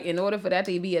feel like in order for that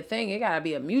to be a thing, it gotta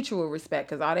be a mutual respect.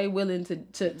 Because are they willing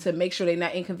to make sure they're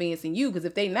not inconveniencing you? Because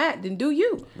if they not, then do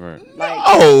you? Right. Like,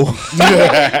 Oh,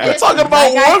 we're talking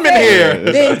about Like I women said,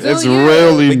 here. then do It's you.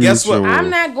 rarely But guess what? mutual. I'm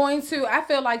not going to. I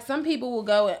feel like some people will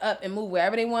go up and move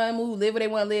wherever they want to move, live where they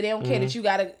want to live. They don't care that you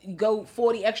got to go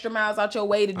 40 extra miles out your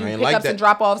way to do I ain't pickups like that. and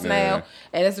drop offs Yeah. now.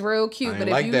 And it's real cute. I But ain't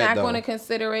if like you're that, not though. going to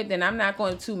consider it, then I'm not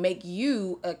going to make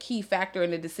you a key factor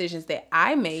in the decisions that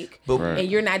I make. But- Right.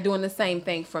 And you're not doing the same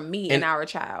thing for me and our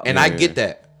child. And I Yeah. get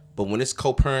that. But when it's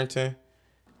co-parenting,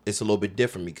 it's a little bit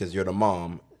different because you're the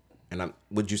mom. And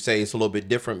would you say it's a little bit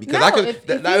different? Because No, I could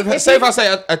if I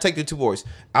say I take the two boys.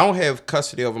 I don't have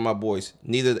custody over my boys.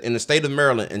 Neither in the state of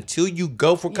Maryland until you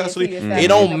go for Yeah, custody. till you It establish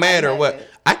don't nobody matter has what. it.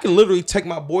 I can literally take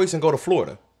my boys and go to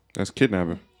Florida. That's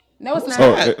kidnapping. no, it's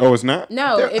not. It's not?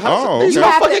 No, if Oh, These okay.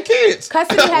 are fucking kids.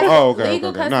 Custody has Oh, okay, legal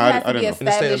okay. custody No, I has to didn't be know. In the state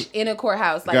of- established in a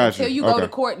courthouse. Like Gotcha. until you go Okay. to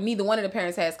court, neither one of the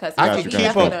parents has custody. I So can you keep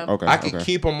left with them. Okay. I can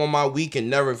keep them on my week and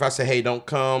never. If I say, hey, don't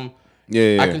come.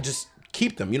 Yeah. I can just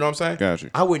keep them. You know what I'm saying? Gotcha.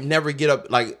 I would never get up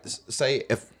like say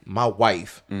if my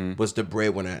wife Mm. was the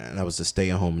breadwinner and I was a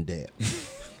stay-at-home dad.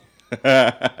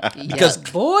 Because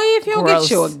Boy, if you don't Gross.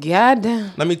 get your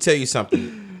goddamn. Let me tell you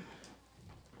something.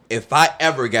 If I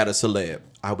ever got a celeb,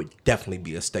 I would definitely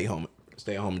be a stay-at-home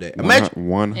dad. Imagine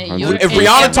 100. if And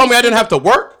Rihanna every told me I didn't have to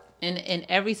work. and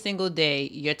every single day,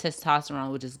 your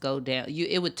testosterone would just go down.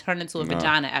 It would turn into a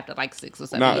vagina after like 6 or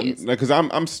 7 years. Because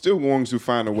I'm still going to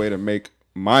find a way to make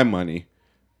my money.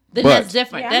 Then but- that's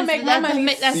different. Yeah, I'm that's, gonna make my that's, money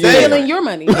that's Yeah. stealing different. your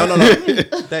money.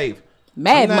 No, Dave.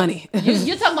 Mad I'm not- money.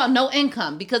 You're talking about no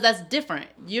income because that's different.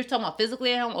 You're talking about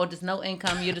physically at home or just no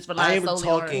income. You're just relying I'm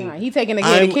solely talking. on. He taking the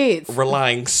care of I'm the kids.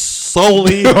 relying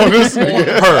solely on this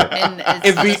her. And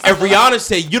If Rihanna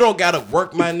said, you don't gotta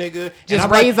work, my nigga, Just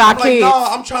and raise our I'm kids. Like, no,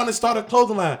 I'm trying to start a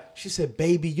clothing line. She said,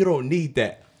 baby, you don't need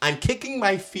that. I'm kicking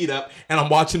my feet up and I'm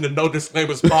watching the No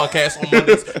Disclaimers podcast on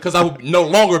Mondays because I will no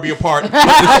longer be a part of this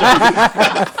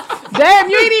show. Damn,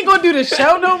 you ain't even gonna do the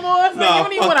show no more. So Nah, you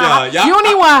don't even fuck want y'all. you don't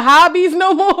even want hobbies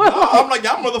no more. I'm like,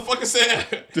 y'all motherfuckers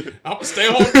said, I'm gonna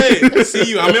stay home day. See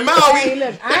you. I'm in Maui. Hey,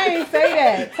 look, I ain't say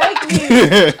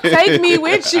that. Take me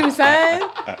with you, son.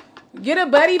 Get a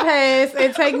buddy pass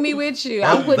and take me with you.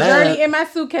 I'll put bad. Journey in my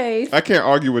suitcase. I can't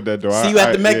argue with that though. See you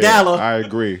at the Met Gala. I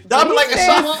agree. I'll be like,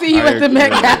 Said, see you I at the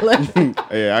Met Gala.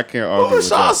 Yeah, I can't argue with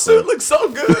that. Shaw's suit looks so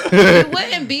good. it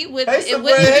wouldn't be with Hey, it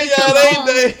wouldn't hey, be too y'all, ain't long.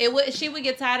 they? It would she would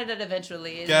get tired of that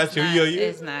eventually. It's Got you. not, Yeah.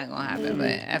 It's not gonna happen, but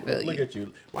I feel Look you. at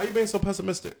you. Why you being so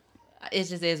pessimistic? It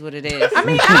just is what it is. I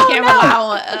mean, You I don't can't know.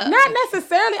 rely on, Not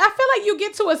necessarily. I feel like you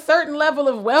get to a certain level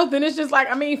of wealth, and it's just like,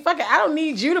 I mean, fuck it. I don't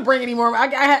need you to bring any more.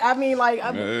 I mean, like,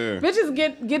 bitches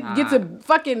get to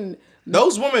fucking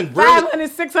Those women really.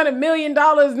 $500-600 million net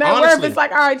worth. Honestly, It's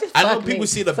like, all right, just I fuck know people me.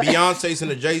 see the Beyonces and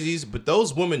the Jay-Z's, but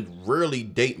those women rarely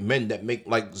date men that make,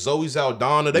 like Zoe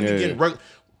Saldana. They be getting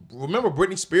remember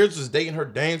Britney Spears was dating her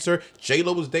dancer.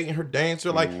 J-Lo was dating her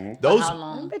dancer. Like those. how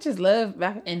long. Bitches love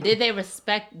back. And did they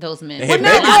respect those men? They had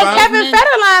No, babies well, by Kevin Men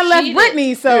Federline left cheated.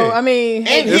 Britney, so Yeah. I mean,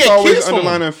 And he It's had always kids from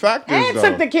underlying them. factors and though.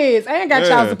 took the kids and got Yeah.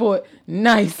 child support.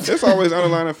 Nice. It's always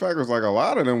underlying factors. Like a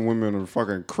lot of them women are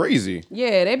fucking crazy.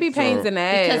 Yeah, they be pains in the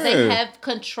Because ass. they Yeah. have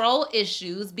control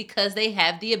issues because they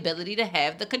have the ability to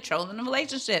have the control in the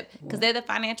relationship because they're the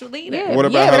financial leader. Yeah, What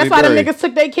about yeah, but that's Halle why them Berry? niggas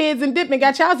took their kids and dipped and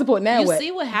got child support. Now You what?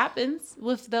 see what happens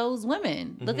with those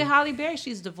women. Look at Halle Berry.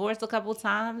 She's divorced a couple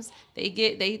times.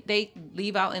 They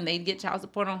leave out and they get child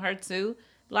support on her too.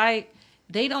 Like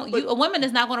they don't. A woman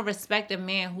is not going to respect a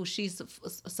man who she's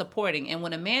supporting. And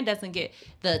when a man doesn't get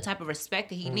the type of respect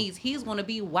that he needs, he's going to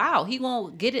be wow. He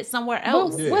won't get it somewhere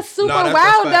else. But what's super Nah, that's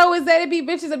wild fact. though is that it be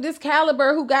bitches of this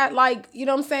caliber who got like, you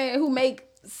know what I'm saying, who make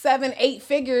 7, 8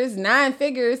 figures, 9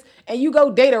 figures, and you go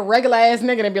date a regular ass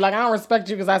nigga and be like, I don't respect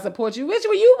you because I support you. Bitch,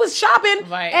 when you was shopping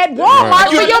Right. at Walmart Right.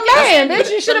 for your man, But-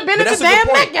 bitch, you should have been but at the that's a good damn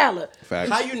point. Met Gala. Facts.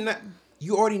 How you not?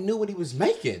 You already knew what he was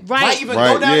making. Right. Why even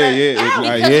Right, go down yeah, that yeah, alley?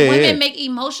 Like, Because yeah, women yeah. make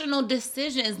emotional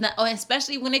decisions,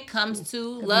 especially when it comes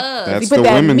to love. That's You put the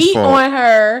that women's meat fault. on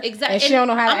her, Exactly. and she don't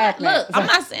know how to act. Look, now. I'm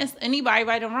not saying anybody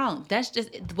right or wrong. That's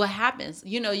just what happens.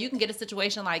 You know, you can get a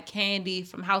situation like Candy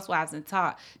from Housewives and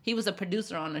Todd. He was a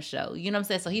producer on the show. You know what I'm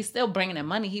saying? So he's still bringing in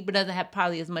money. He doesn't have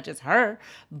probably as much as her,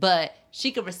 but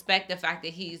she could respect the fact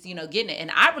that he's, you know, getting it.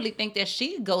 And I really think that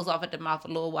she goes off at the mouth a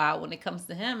little while when it comes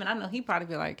to him. And I know he probably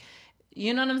be like,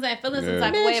 you know what I'm saying? Feeling some Yeah.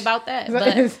 type of way about that.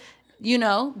 But you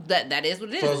know, that is what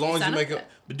it is. So as long as you sign make up it,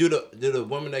 but do the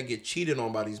women that get cheated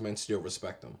on by these men still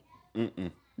respect them?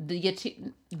 do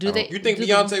they? You think do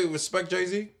Beyonce would respect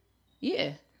Jay-Z?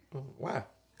 Yeah. Why?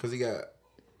 Because he got.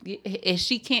 And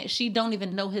she can't. She don't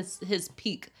even know his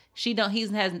peak. She don't.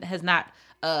 Has not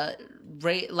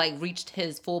reached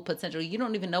his full potential. You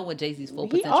don't even know what Jay-Z's full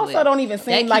He potential is. also don't even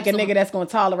seem That like a keeps him- nigga that's gonna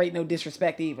tolerate no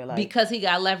disrespect either. Like, because he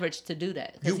got leverage to do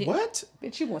that. 'Cause You what?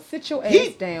 bitch, you gonna sit your ass He-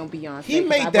 down, Beyonce. He 'cause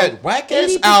I made that wrote whack ass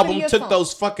 80% of album, your took songs.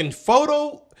 those fucking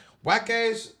whack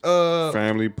ass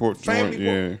Family port joint,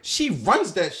 yeah. She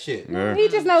runs that shit. Yeah. He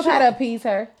just knows how to appease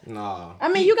her. Nah. I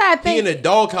mean, you gotta think He in the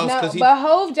doghouse No, because he. but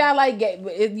Hove Jai like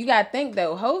you gotta think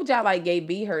though. Hove Jai like gave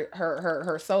B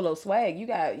her solo swag. You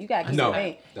got keep No, it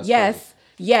in. that's Yes.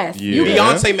 Yeah. You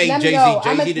Beyonce made let me Jay-Z. know.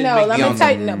 Jay-Z didn't no, make let Beyonce. me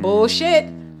tell you, no, bullshit.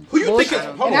 Who you think is?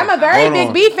 And Hold I'm on. a very Hold big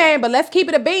on. B fan, but let's keep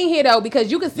it a bean here though,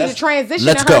 because you can see the transition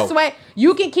let's in her go. swag.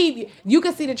 You can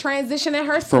see the transition in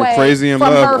her From swag Crazy in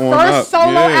from Love her on first up.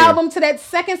 solo Yeah. album to that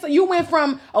second. So you went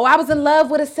from I was in love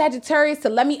with a Sagittarius to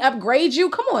Let Me Upgrade You.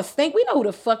 Come on, Stink. We know who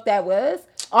the fuck that was.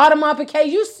 Audemars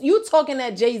Piguet. You talking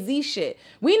that Jay-Z shit.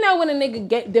 We know when a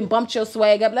nigga then bumped your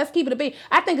swag up. Let's keep it a bean.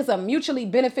 I think it's a mutually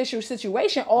beneficial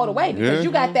situation all the way because Yeah.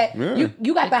 you got that Yeah.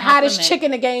 you got They the hottest compliment. chick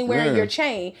in the game wearing Yeah. your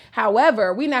chain.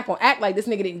 However, we not gonna act like this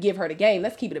nigga didn't give her the game.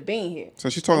 Let's keep it a bean here. So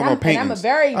she's talking And about I'm- and paintings. I'm a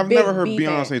very I've big never heard B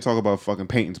Beyonce fan. talk about fucking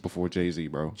paintings before Jay-Z,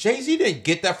 bro. Jay-Z didn't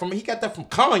get that from. He got that from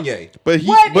Kanye. But he,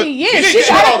 What? but Yeah, He she didn't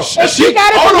got get- it. hold on. She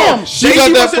got it Hold from on. him. She got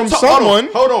Jay-Z that wasn't from hold on, someone.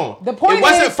 Hold on. The point it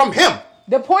wasn't is- from him.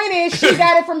 The point is, she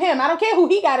got it from him. I don't care who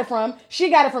he got it from. She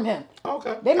got it from him.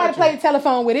 Okay. They might have played the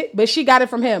telephone with it, but she got it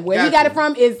from him. Where he Got got you. it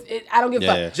from I don't give a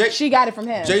Yeah. fuck. She got it from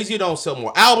him. Jay-Z don't sell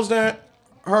more albums than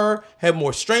her, have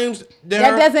more streams than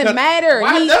That her. doesn't matter.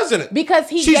 Why He- doesn't it? because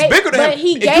he She's gave- bigger than but him.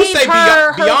 he If you gave say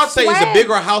her Beyonce is a swag.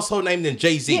 bigger household name than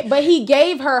Jay-Z. Yeah, but he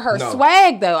gave her No.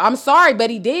 swag though. I'm sorry, but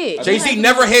he did. Jay-Z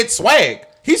never had swag.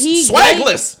 He's He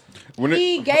swagless.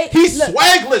 He gave. He's look,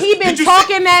 swagless. He been Did you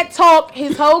talking that talk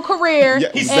his whole career, Yeah,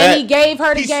 and he gave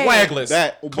her the He's game. swagless.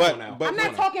 That, Come on now. but I'm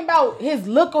not talking about his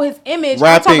look or his image.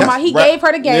 Rapping. I'm talking about he Rap- gave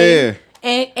her the game. Yeah.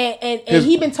 And His-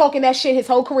 he been talking that shit his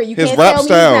whole career. You his can't rap tell me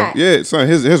style, he's not. yeah, son.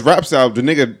 His rap style, the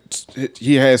nigga,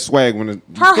 he has swag when Her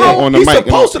whole- on the He's mic.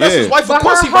 supposed to. That's his wife. Of But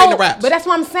course her he writing whole- the raps. But that's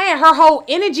what I'm saying. Her whole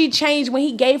energy changed when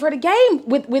he gave her the game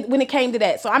with when it came to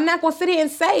that. So I'm not gonna sit here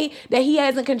and say that he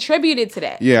hasn't contributed to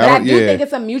that. Yeah, but I I- do yeah. think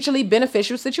it's a mutually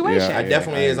beneficial situation. Yeah, It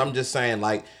definitely is. I'm just saying,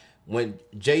 like, when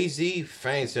Jay-Z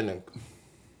fans didn't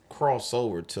cross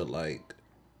over to, like,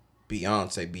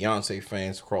 Beyonce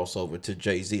fans cross over to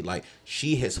Jay-Z, like,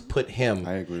 she has put him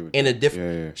I agree with in a that.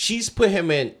 different, Yeah, yeah. she's put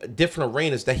him in different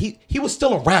arenas that he was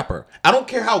still a rapper. I don't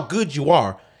care how good you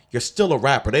are, you're still a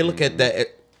rapper. They look at that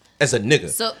as a nigga.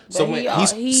 So- So But when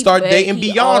he he started dating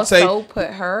he Beyonce, also put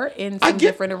her in I some get-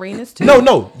 different arenas too.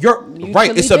 No, you're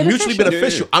right. It's a mutually beneficial.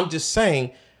 beneficial. Yeah. I'm just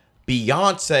saying,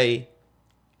 Beyonce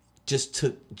just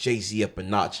took Jay-Z up a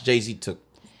notch. Jay-Z took.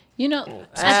 You know,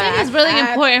 I think it's really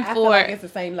important I for. feel like it's the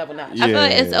same level now. I feel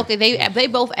like it's Yeah. okay. They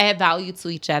both add value to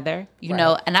each other, you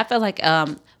know, and I feel like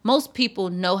most people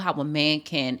know how a man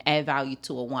can add value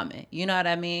to a woman. You know what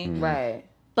I mean? Right.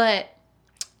 But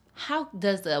how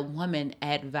does a woman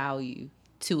add value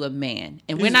to a man?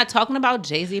 And we're not talking about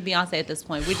Jay-Z and Beyonce at this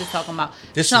point. We're just talking about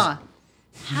This Sean.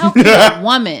 How can a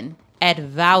woman add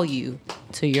value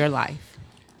to your life?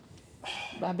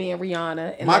 By being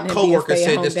Rihanna. And My letting him be a coworker said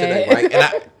stay-at-home this dad. today,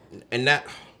 right? And that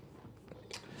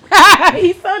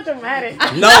He's so dramatic.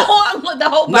 no, The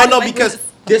whole no, body no, language because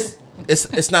is- this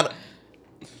it's not.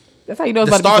 That's how you know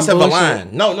it's The about to stars be have some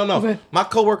aligned. bullshit. No. My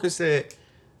coworker said,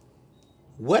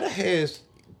 "What has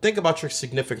think about your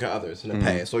significant others in the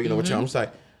past, or you know what I'm saying?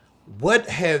 What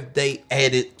have they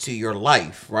added to your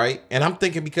life, right?" And I'm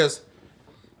thinking because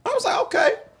I was like,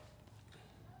 okay,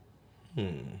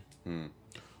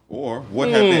 Or what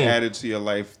have they added to your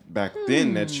life back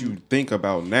then that you think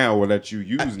about now or that you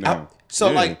use now?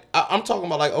 Yeah. I'm talking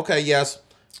about like, okay, yes,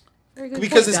 Very good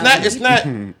because point, it's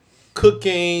Dominique. not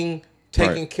cooking,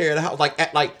 taking Right. care of the house,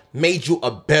 like made you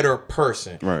a better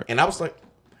person. Right. And I was like,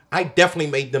 I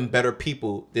definitely made them better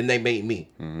people than they made me.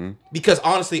 Mm-hmm. Because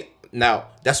honestly, now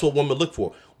that's what women look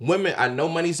for. Women, I know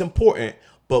money's important,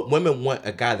 but women want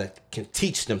a guy that can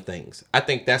teach them things. I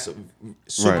think that's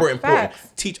super Right. important. Facts.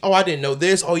 Teach. Oh, I didn't know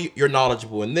this. Oh, you're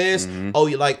knowledgeable in this. Mm-hmm. Oh,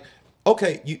 you're like.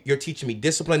 Okay, you're teaching me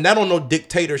discipline. Not on no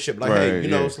dictatorship. Like, hey, Right, you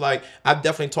know, yeah. it's like I've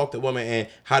definitely talked to women and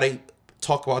how they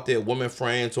talk about their women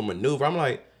friends or maneuver. I'm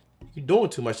like, you're doing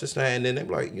too much this and that. And then they're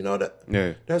like, you know,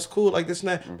 that's cool, like this and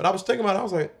that. But I was thinking about it, I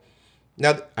was like,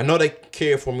 now I know they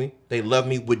care for me, they love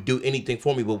me, would do anything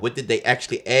for me, but what did they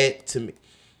actually add to me?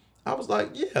 I was like,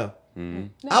 yeah.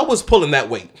 I was pulling that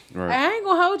weight. Right. I ain't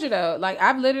gonna hold you though. Like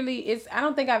I've literally, I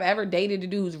don't think I've ever dated a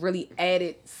dude who's really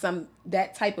added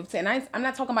that type of. And I'm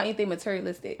not talking about anything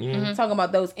materialistic. I'm talking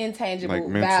about those intangible Like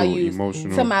mental, values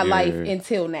emotional, to my yeah, life yeah.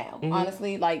 until now.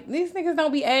 Honestly, like these niggas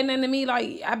don't be adding into me.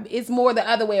 Like it's more the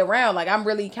other way around. Like I'm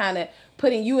really kind of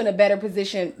putting you in a better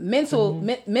position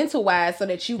mental wise so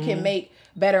that you can make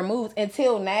better moves.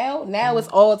 Until now it's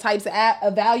all types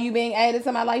of value being added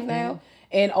to my life now.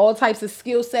 And all types of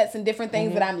skill sets and different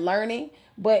things that I'm learning.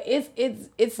 But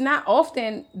it's not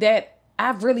often that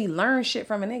I've really learned shit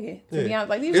from a nigga. To be honest,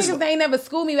 like these niggas, they ain't never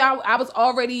schooled me. I was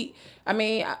already. I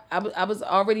mean, I was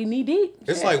already knee deep.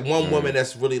 It's like one woman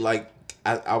that's really like,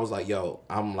 I was like, yo,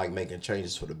 I'm like making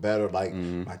changes for the better, like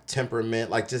my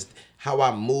temperament, like just how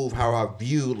I move, how I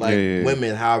view like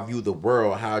women, how I view the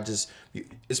world, how I just,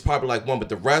 it's probably like one, but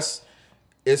the rest,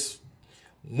 it's,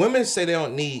 women say they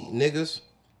don't need niggas.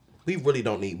 We really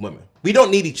don't need women. We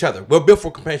don't need each other. We're built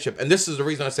for companionship. And this is the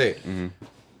reason I say it.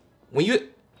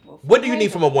 What do you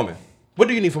need from a woman? What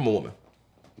do you need from a woman?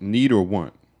 Need or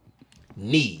want?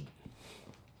 Need.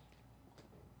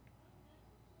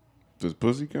 Does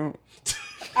pussy count?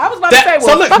 I was about to say,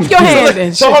 well, look, fuck your hand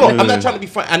then. So shit. hold on, I'm not trying to be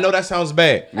funny. I know that sounds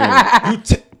bad.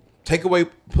 You take away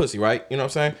pussy, right? You know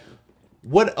what I'm saying?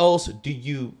 What else do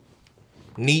you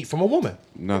need from a woman?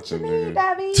 Nothing, Need,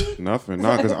 nigga. David. Nothing.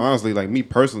 No, because honestly, like me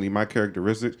personally, my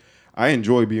characteristics, I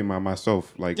enjoy being by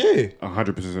myself like Yeah. 100%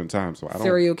 of the time. So I don't.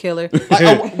 Serial killer. Like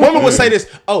a woman would say this,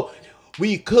 oh,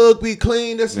 we cook, we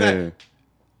clean, this and Yeah. that.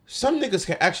 Some niggas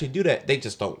can actually do that. They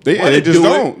just don't. They wanna just do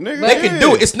don't, It. nigga. They can Yeah.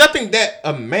 do it. It's nothing that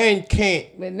a man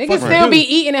can't. But niggas fucking still do. be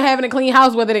eating and having a clean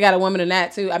house whether they got a woman or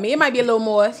not too. I mean, it might be a little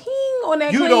more on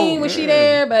that You clean don't- when she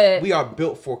there, but We are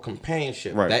built for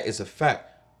companionship. Right. That is a fact.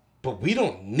 But we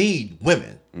don't need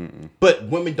women. But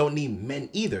women don't need men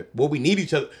either. Well, we need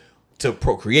each other to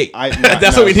procreate.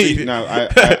 That's what we need. Now,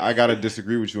 I gotta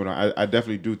disagree with you. I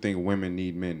definitely do think women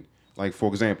need men. Like, for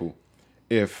example,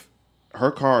 if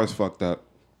her car is fucked up.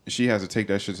 She has to take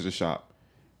that shit to the shop.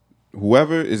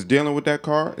 Whoever is dealing with that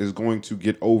car is going to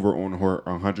get over on her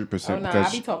 100%. Oh no, I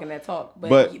because be talking that talk,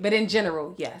 but in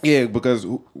general, yes. yeah, because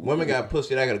Women got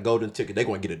pussy, they got a golden ticket. They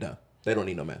gonna get it done. They don't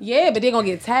need no man. Yeah, but they're gonna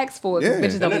get taxed for it. 'Cause Yeah.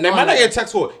 bitches don't And be they might doing not that. get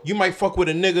text for it. You might fuck with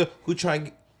a nigga who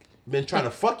been trying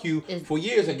to fuck you for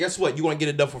years, and guess what? You gonna get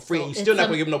it done for free. And you still not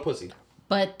gonna give him no pussy.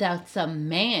 But that's a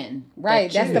man.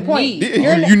 Right, that that's you the point. need.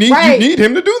 you need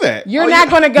him to do that. You're not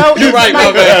gonna go. You're right, like,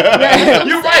 okay.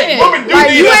 You're right. Women do Right,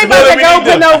 need you us ain't more about than to we go need put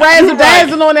them. no razzle You're right.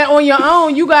 dazzle on that on your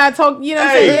own. You gotta talk. You know what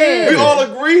I'm Hey, saying? we all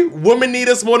agree. Women need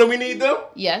us more than we need them.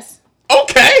 Yes.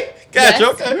 Okay, gotcha.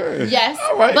 Yes. Okay. Yes.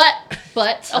 All right.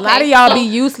 But okay, A lot of y'all so, be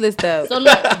useless though. So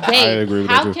look, agree Dave, with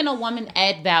how that too. can a woman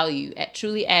add value,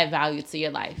 truly add value to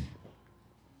your life?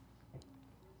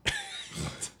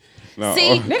 No,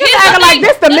 See, Niggas acting like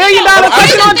this the $1 million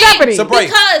question on Jeopardy. Sabray,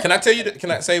 Because- can I tell you?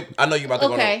 Can I say? I know you about to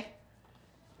go. Okay.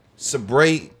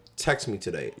 Sabray texted me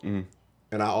today,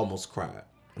 and I almost cried.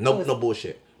 No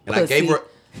bullshit. And I gave her.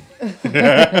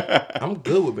 I'm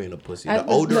good with being a pussy. The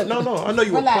older, look, no, I know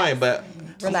you were relax. playing, but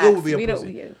I'm Relax. good with being We a don't-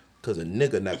 pussy. yeah. Cause a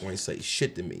nigga not going to say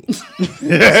shit to me.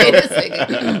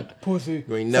 pussy.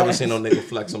 You ain't never seen no nigga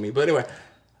flex on me. But anyway,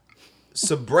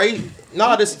 Sabray,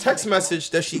 this text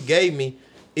message that she gave me,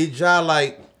 it just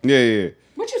like Yeah.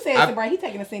 What you saying, Sabray? He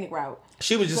taking a scenic route.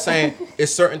 she was just saying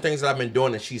it's certain things that I've been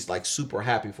doing and she's like super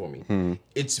happy for me.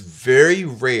 It's very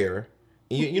rare.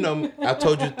 You know, I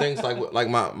told you things like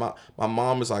my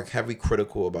mom is like heavy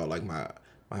critical about like my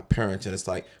parents, and it's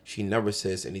like she never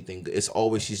says anything good. It's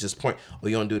always she's just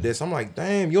you don't do this. I'm like,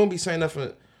 damn, you don't be saying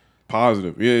nothing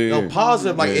Positive. Yeah.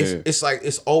 positive. Like Yeah. it's like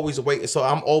it's always a way. So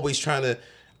I'm always trying to.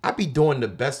 I be doing the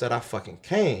best that I fucking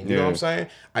can. You know what I'm saying?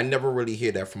 I never really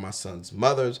hear that from my son's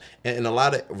mothers, and in a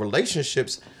lot of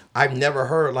relationships, I've never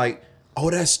heard like,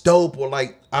 "Oh, that's dope," or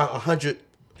like 100.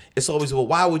 It's always, well,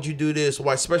 why would you do this?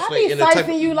 Why, I especially be in the type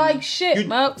siphoning you like shit,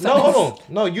 Mo.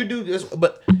 no, you do this,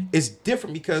 but it's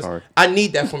different because Sorry. I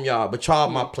need that from y'all. But y'all,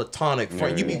 my platonic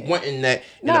friend, you be wanting that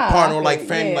in a Nah, partner I like feel-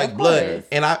 family, yeah, like of blood. course.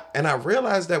 And I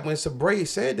realized that when Sabray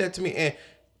said that to me, and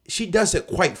she does it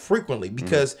quite frequently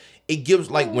because it gives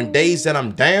like when days that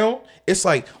I'm down, it's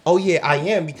like, oh yeah, I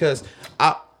am, because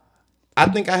I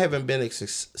think I haven't been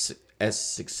as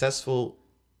successful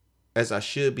as I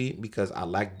should be because I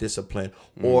lack discipline,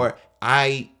 or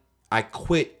I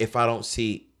quit if I don't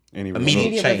see Any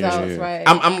immediate results. change. Results, right.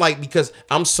 I'm like, because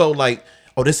I'm so like,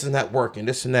 oh, this is not working,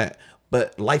 this and that.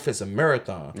 But life is a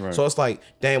marathon. Right. So it's like,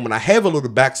 damn, when I have a little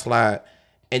backslide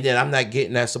and then I'm not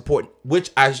getting that support, which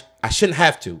I shouldn't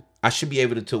have to. I should be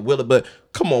able to will it, but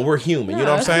come on, we're human. You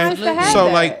know what I'm saying? Nice to have So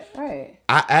that. like, right.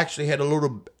 I actually had a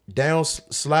little down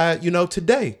slide,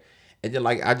 today. And then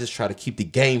like I just try to keep the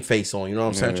game face on, you know what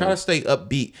I'm saying? Try to stay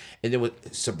upbeat. And then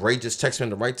with Sabray just texted me at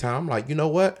the right time, I'm like, you know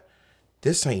what?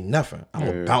 This ain't nothing. I'm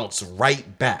gonna bounce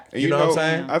right back. You know what I'm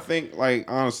saying? I think, like,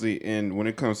 honestly, and when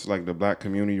it comes to like the black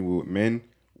community with men,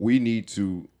 we need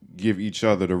to give each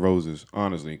other the roses,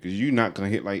 honestly, because you're not gonna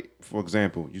hit, like, for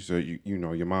example, you said you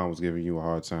know your mom was giving you a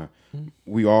hard time.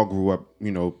 We all grew up,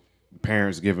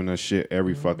 parents giving us shit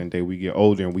every fucking day. We get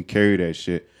older and we carry that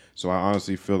shit. So I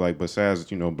honestly feel like, besides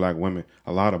black women,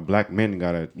 a lot of black men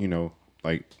gotta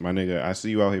like, my nigga, I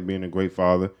see you out here being a great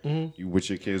father. You with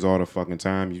your kids all the fucking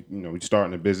time. You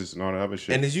starting a business and all that other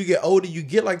shit. And as you get older, you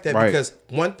get like that. Right. Because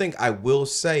one thing I will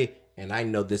say, and I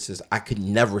know this is, I could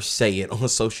never say it on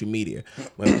social media.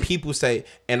 When people say,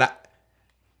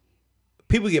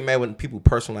 people get mad when people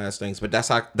personalize things, but that's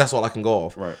all I can go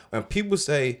off. Right. When people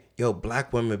say, yo,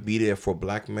 black women be there for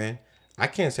black men, I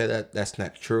can't say that that's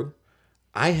not true.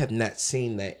 I have not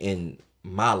seen that in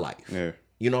my life. Yeah.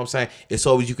 You know what I'm saying? It's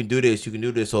always, you can do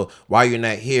this, or why you're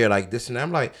not here, like this and that.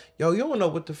 I'm like, yo, you don't know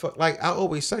what the fuck. Like I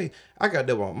always say, I got to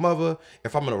deal with my mother.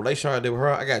 If I'm in a relationship, I deal with her.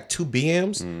 I got 2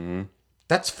 BMs.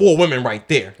 That's 4 women right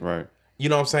there. Right. You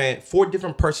know what I'm saying? 4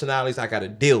 different personalities I got to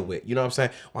deal with. You know what I'm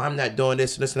saying? Well, I'm not doing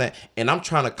this and this and that. And I'm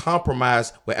trying to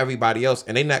compromise with everybody else,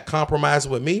 and they not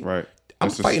compromising with me. Right. I'm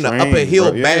It's a fighting an strain, upper hill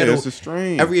bro. Yeah, battle it's a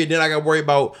strain. every year. Then I got to worry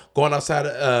about going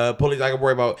outside police. I got to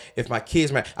worry about if my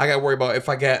kids, man. I got to worry about if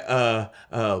I got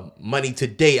money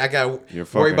today. I got to Your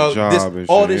worry fucking about job this, and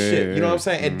all shit. this shit. Yeah, You know what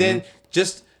I'm yeah. saying? And then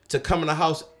just to come in the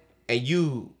house and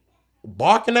you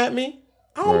barking at me,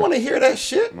 I don't want to hear that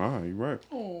shit. Nah, you right.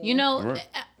 You know, Right.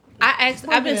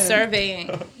 I've been surveying.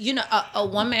 A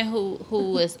woman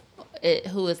who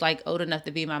is like old enough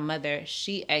to be my mother.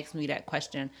 She asked me that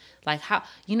question, like, how,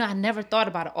 I never thought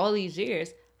about it all these years.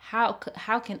 How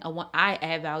can I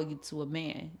add value to a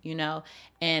man?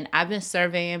 And I've been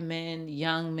surveying men,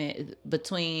 young men,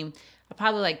 between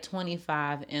probably like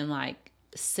 25 and like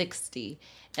 60,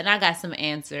 and I got some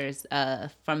answers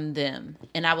from them,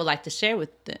 and I would like to share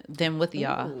with them with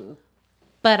y'all. Ooh.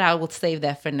 But I will save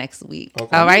that for next week.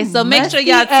 Okay. All right. So make sure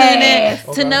y'all tune in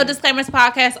to No Disclaimers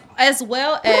Podcast, as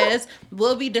well as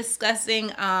we'll be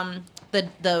discussing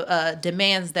the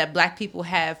demands that Black people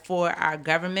have for our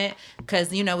government.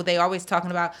 Because, you know, they always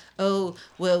talking about, oh,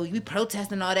 well, we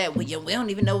protest and all that. Well, we don't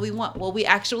even know what we want. Well, we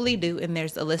actually do. And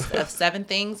there's a list of 7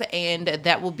 things. And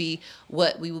that will be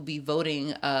what we will be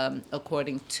voting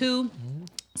according to. Mm-hmm.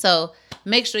 So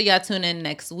make sure y'all tune in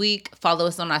next week. Follow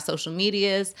us on our social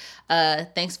medias.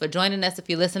 Thanks for joining us. If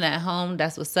you're listening at home,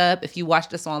 that's what's up. If you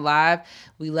watched us on live,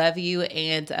 we love you.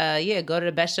 And go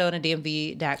to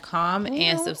thebestshow.dmv.com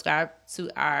and subscribe to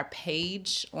our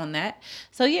page on that.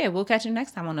 So we'll catch you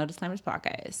next time on No Disclaimers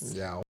Podcast. Yeah.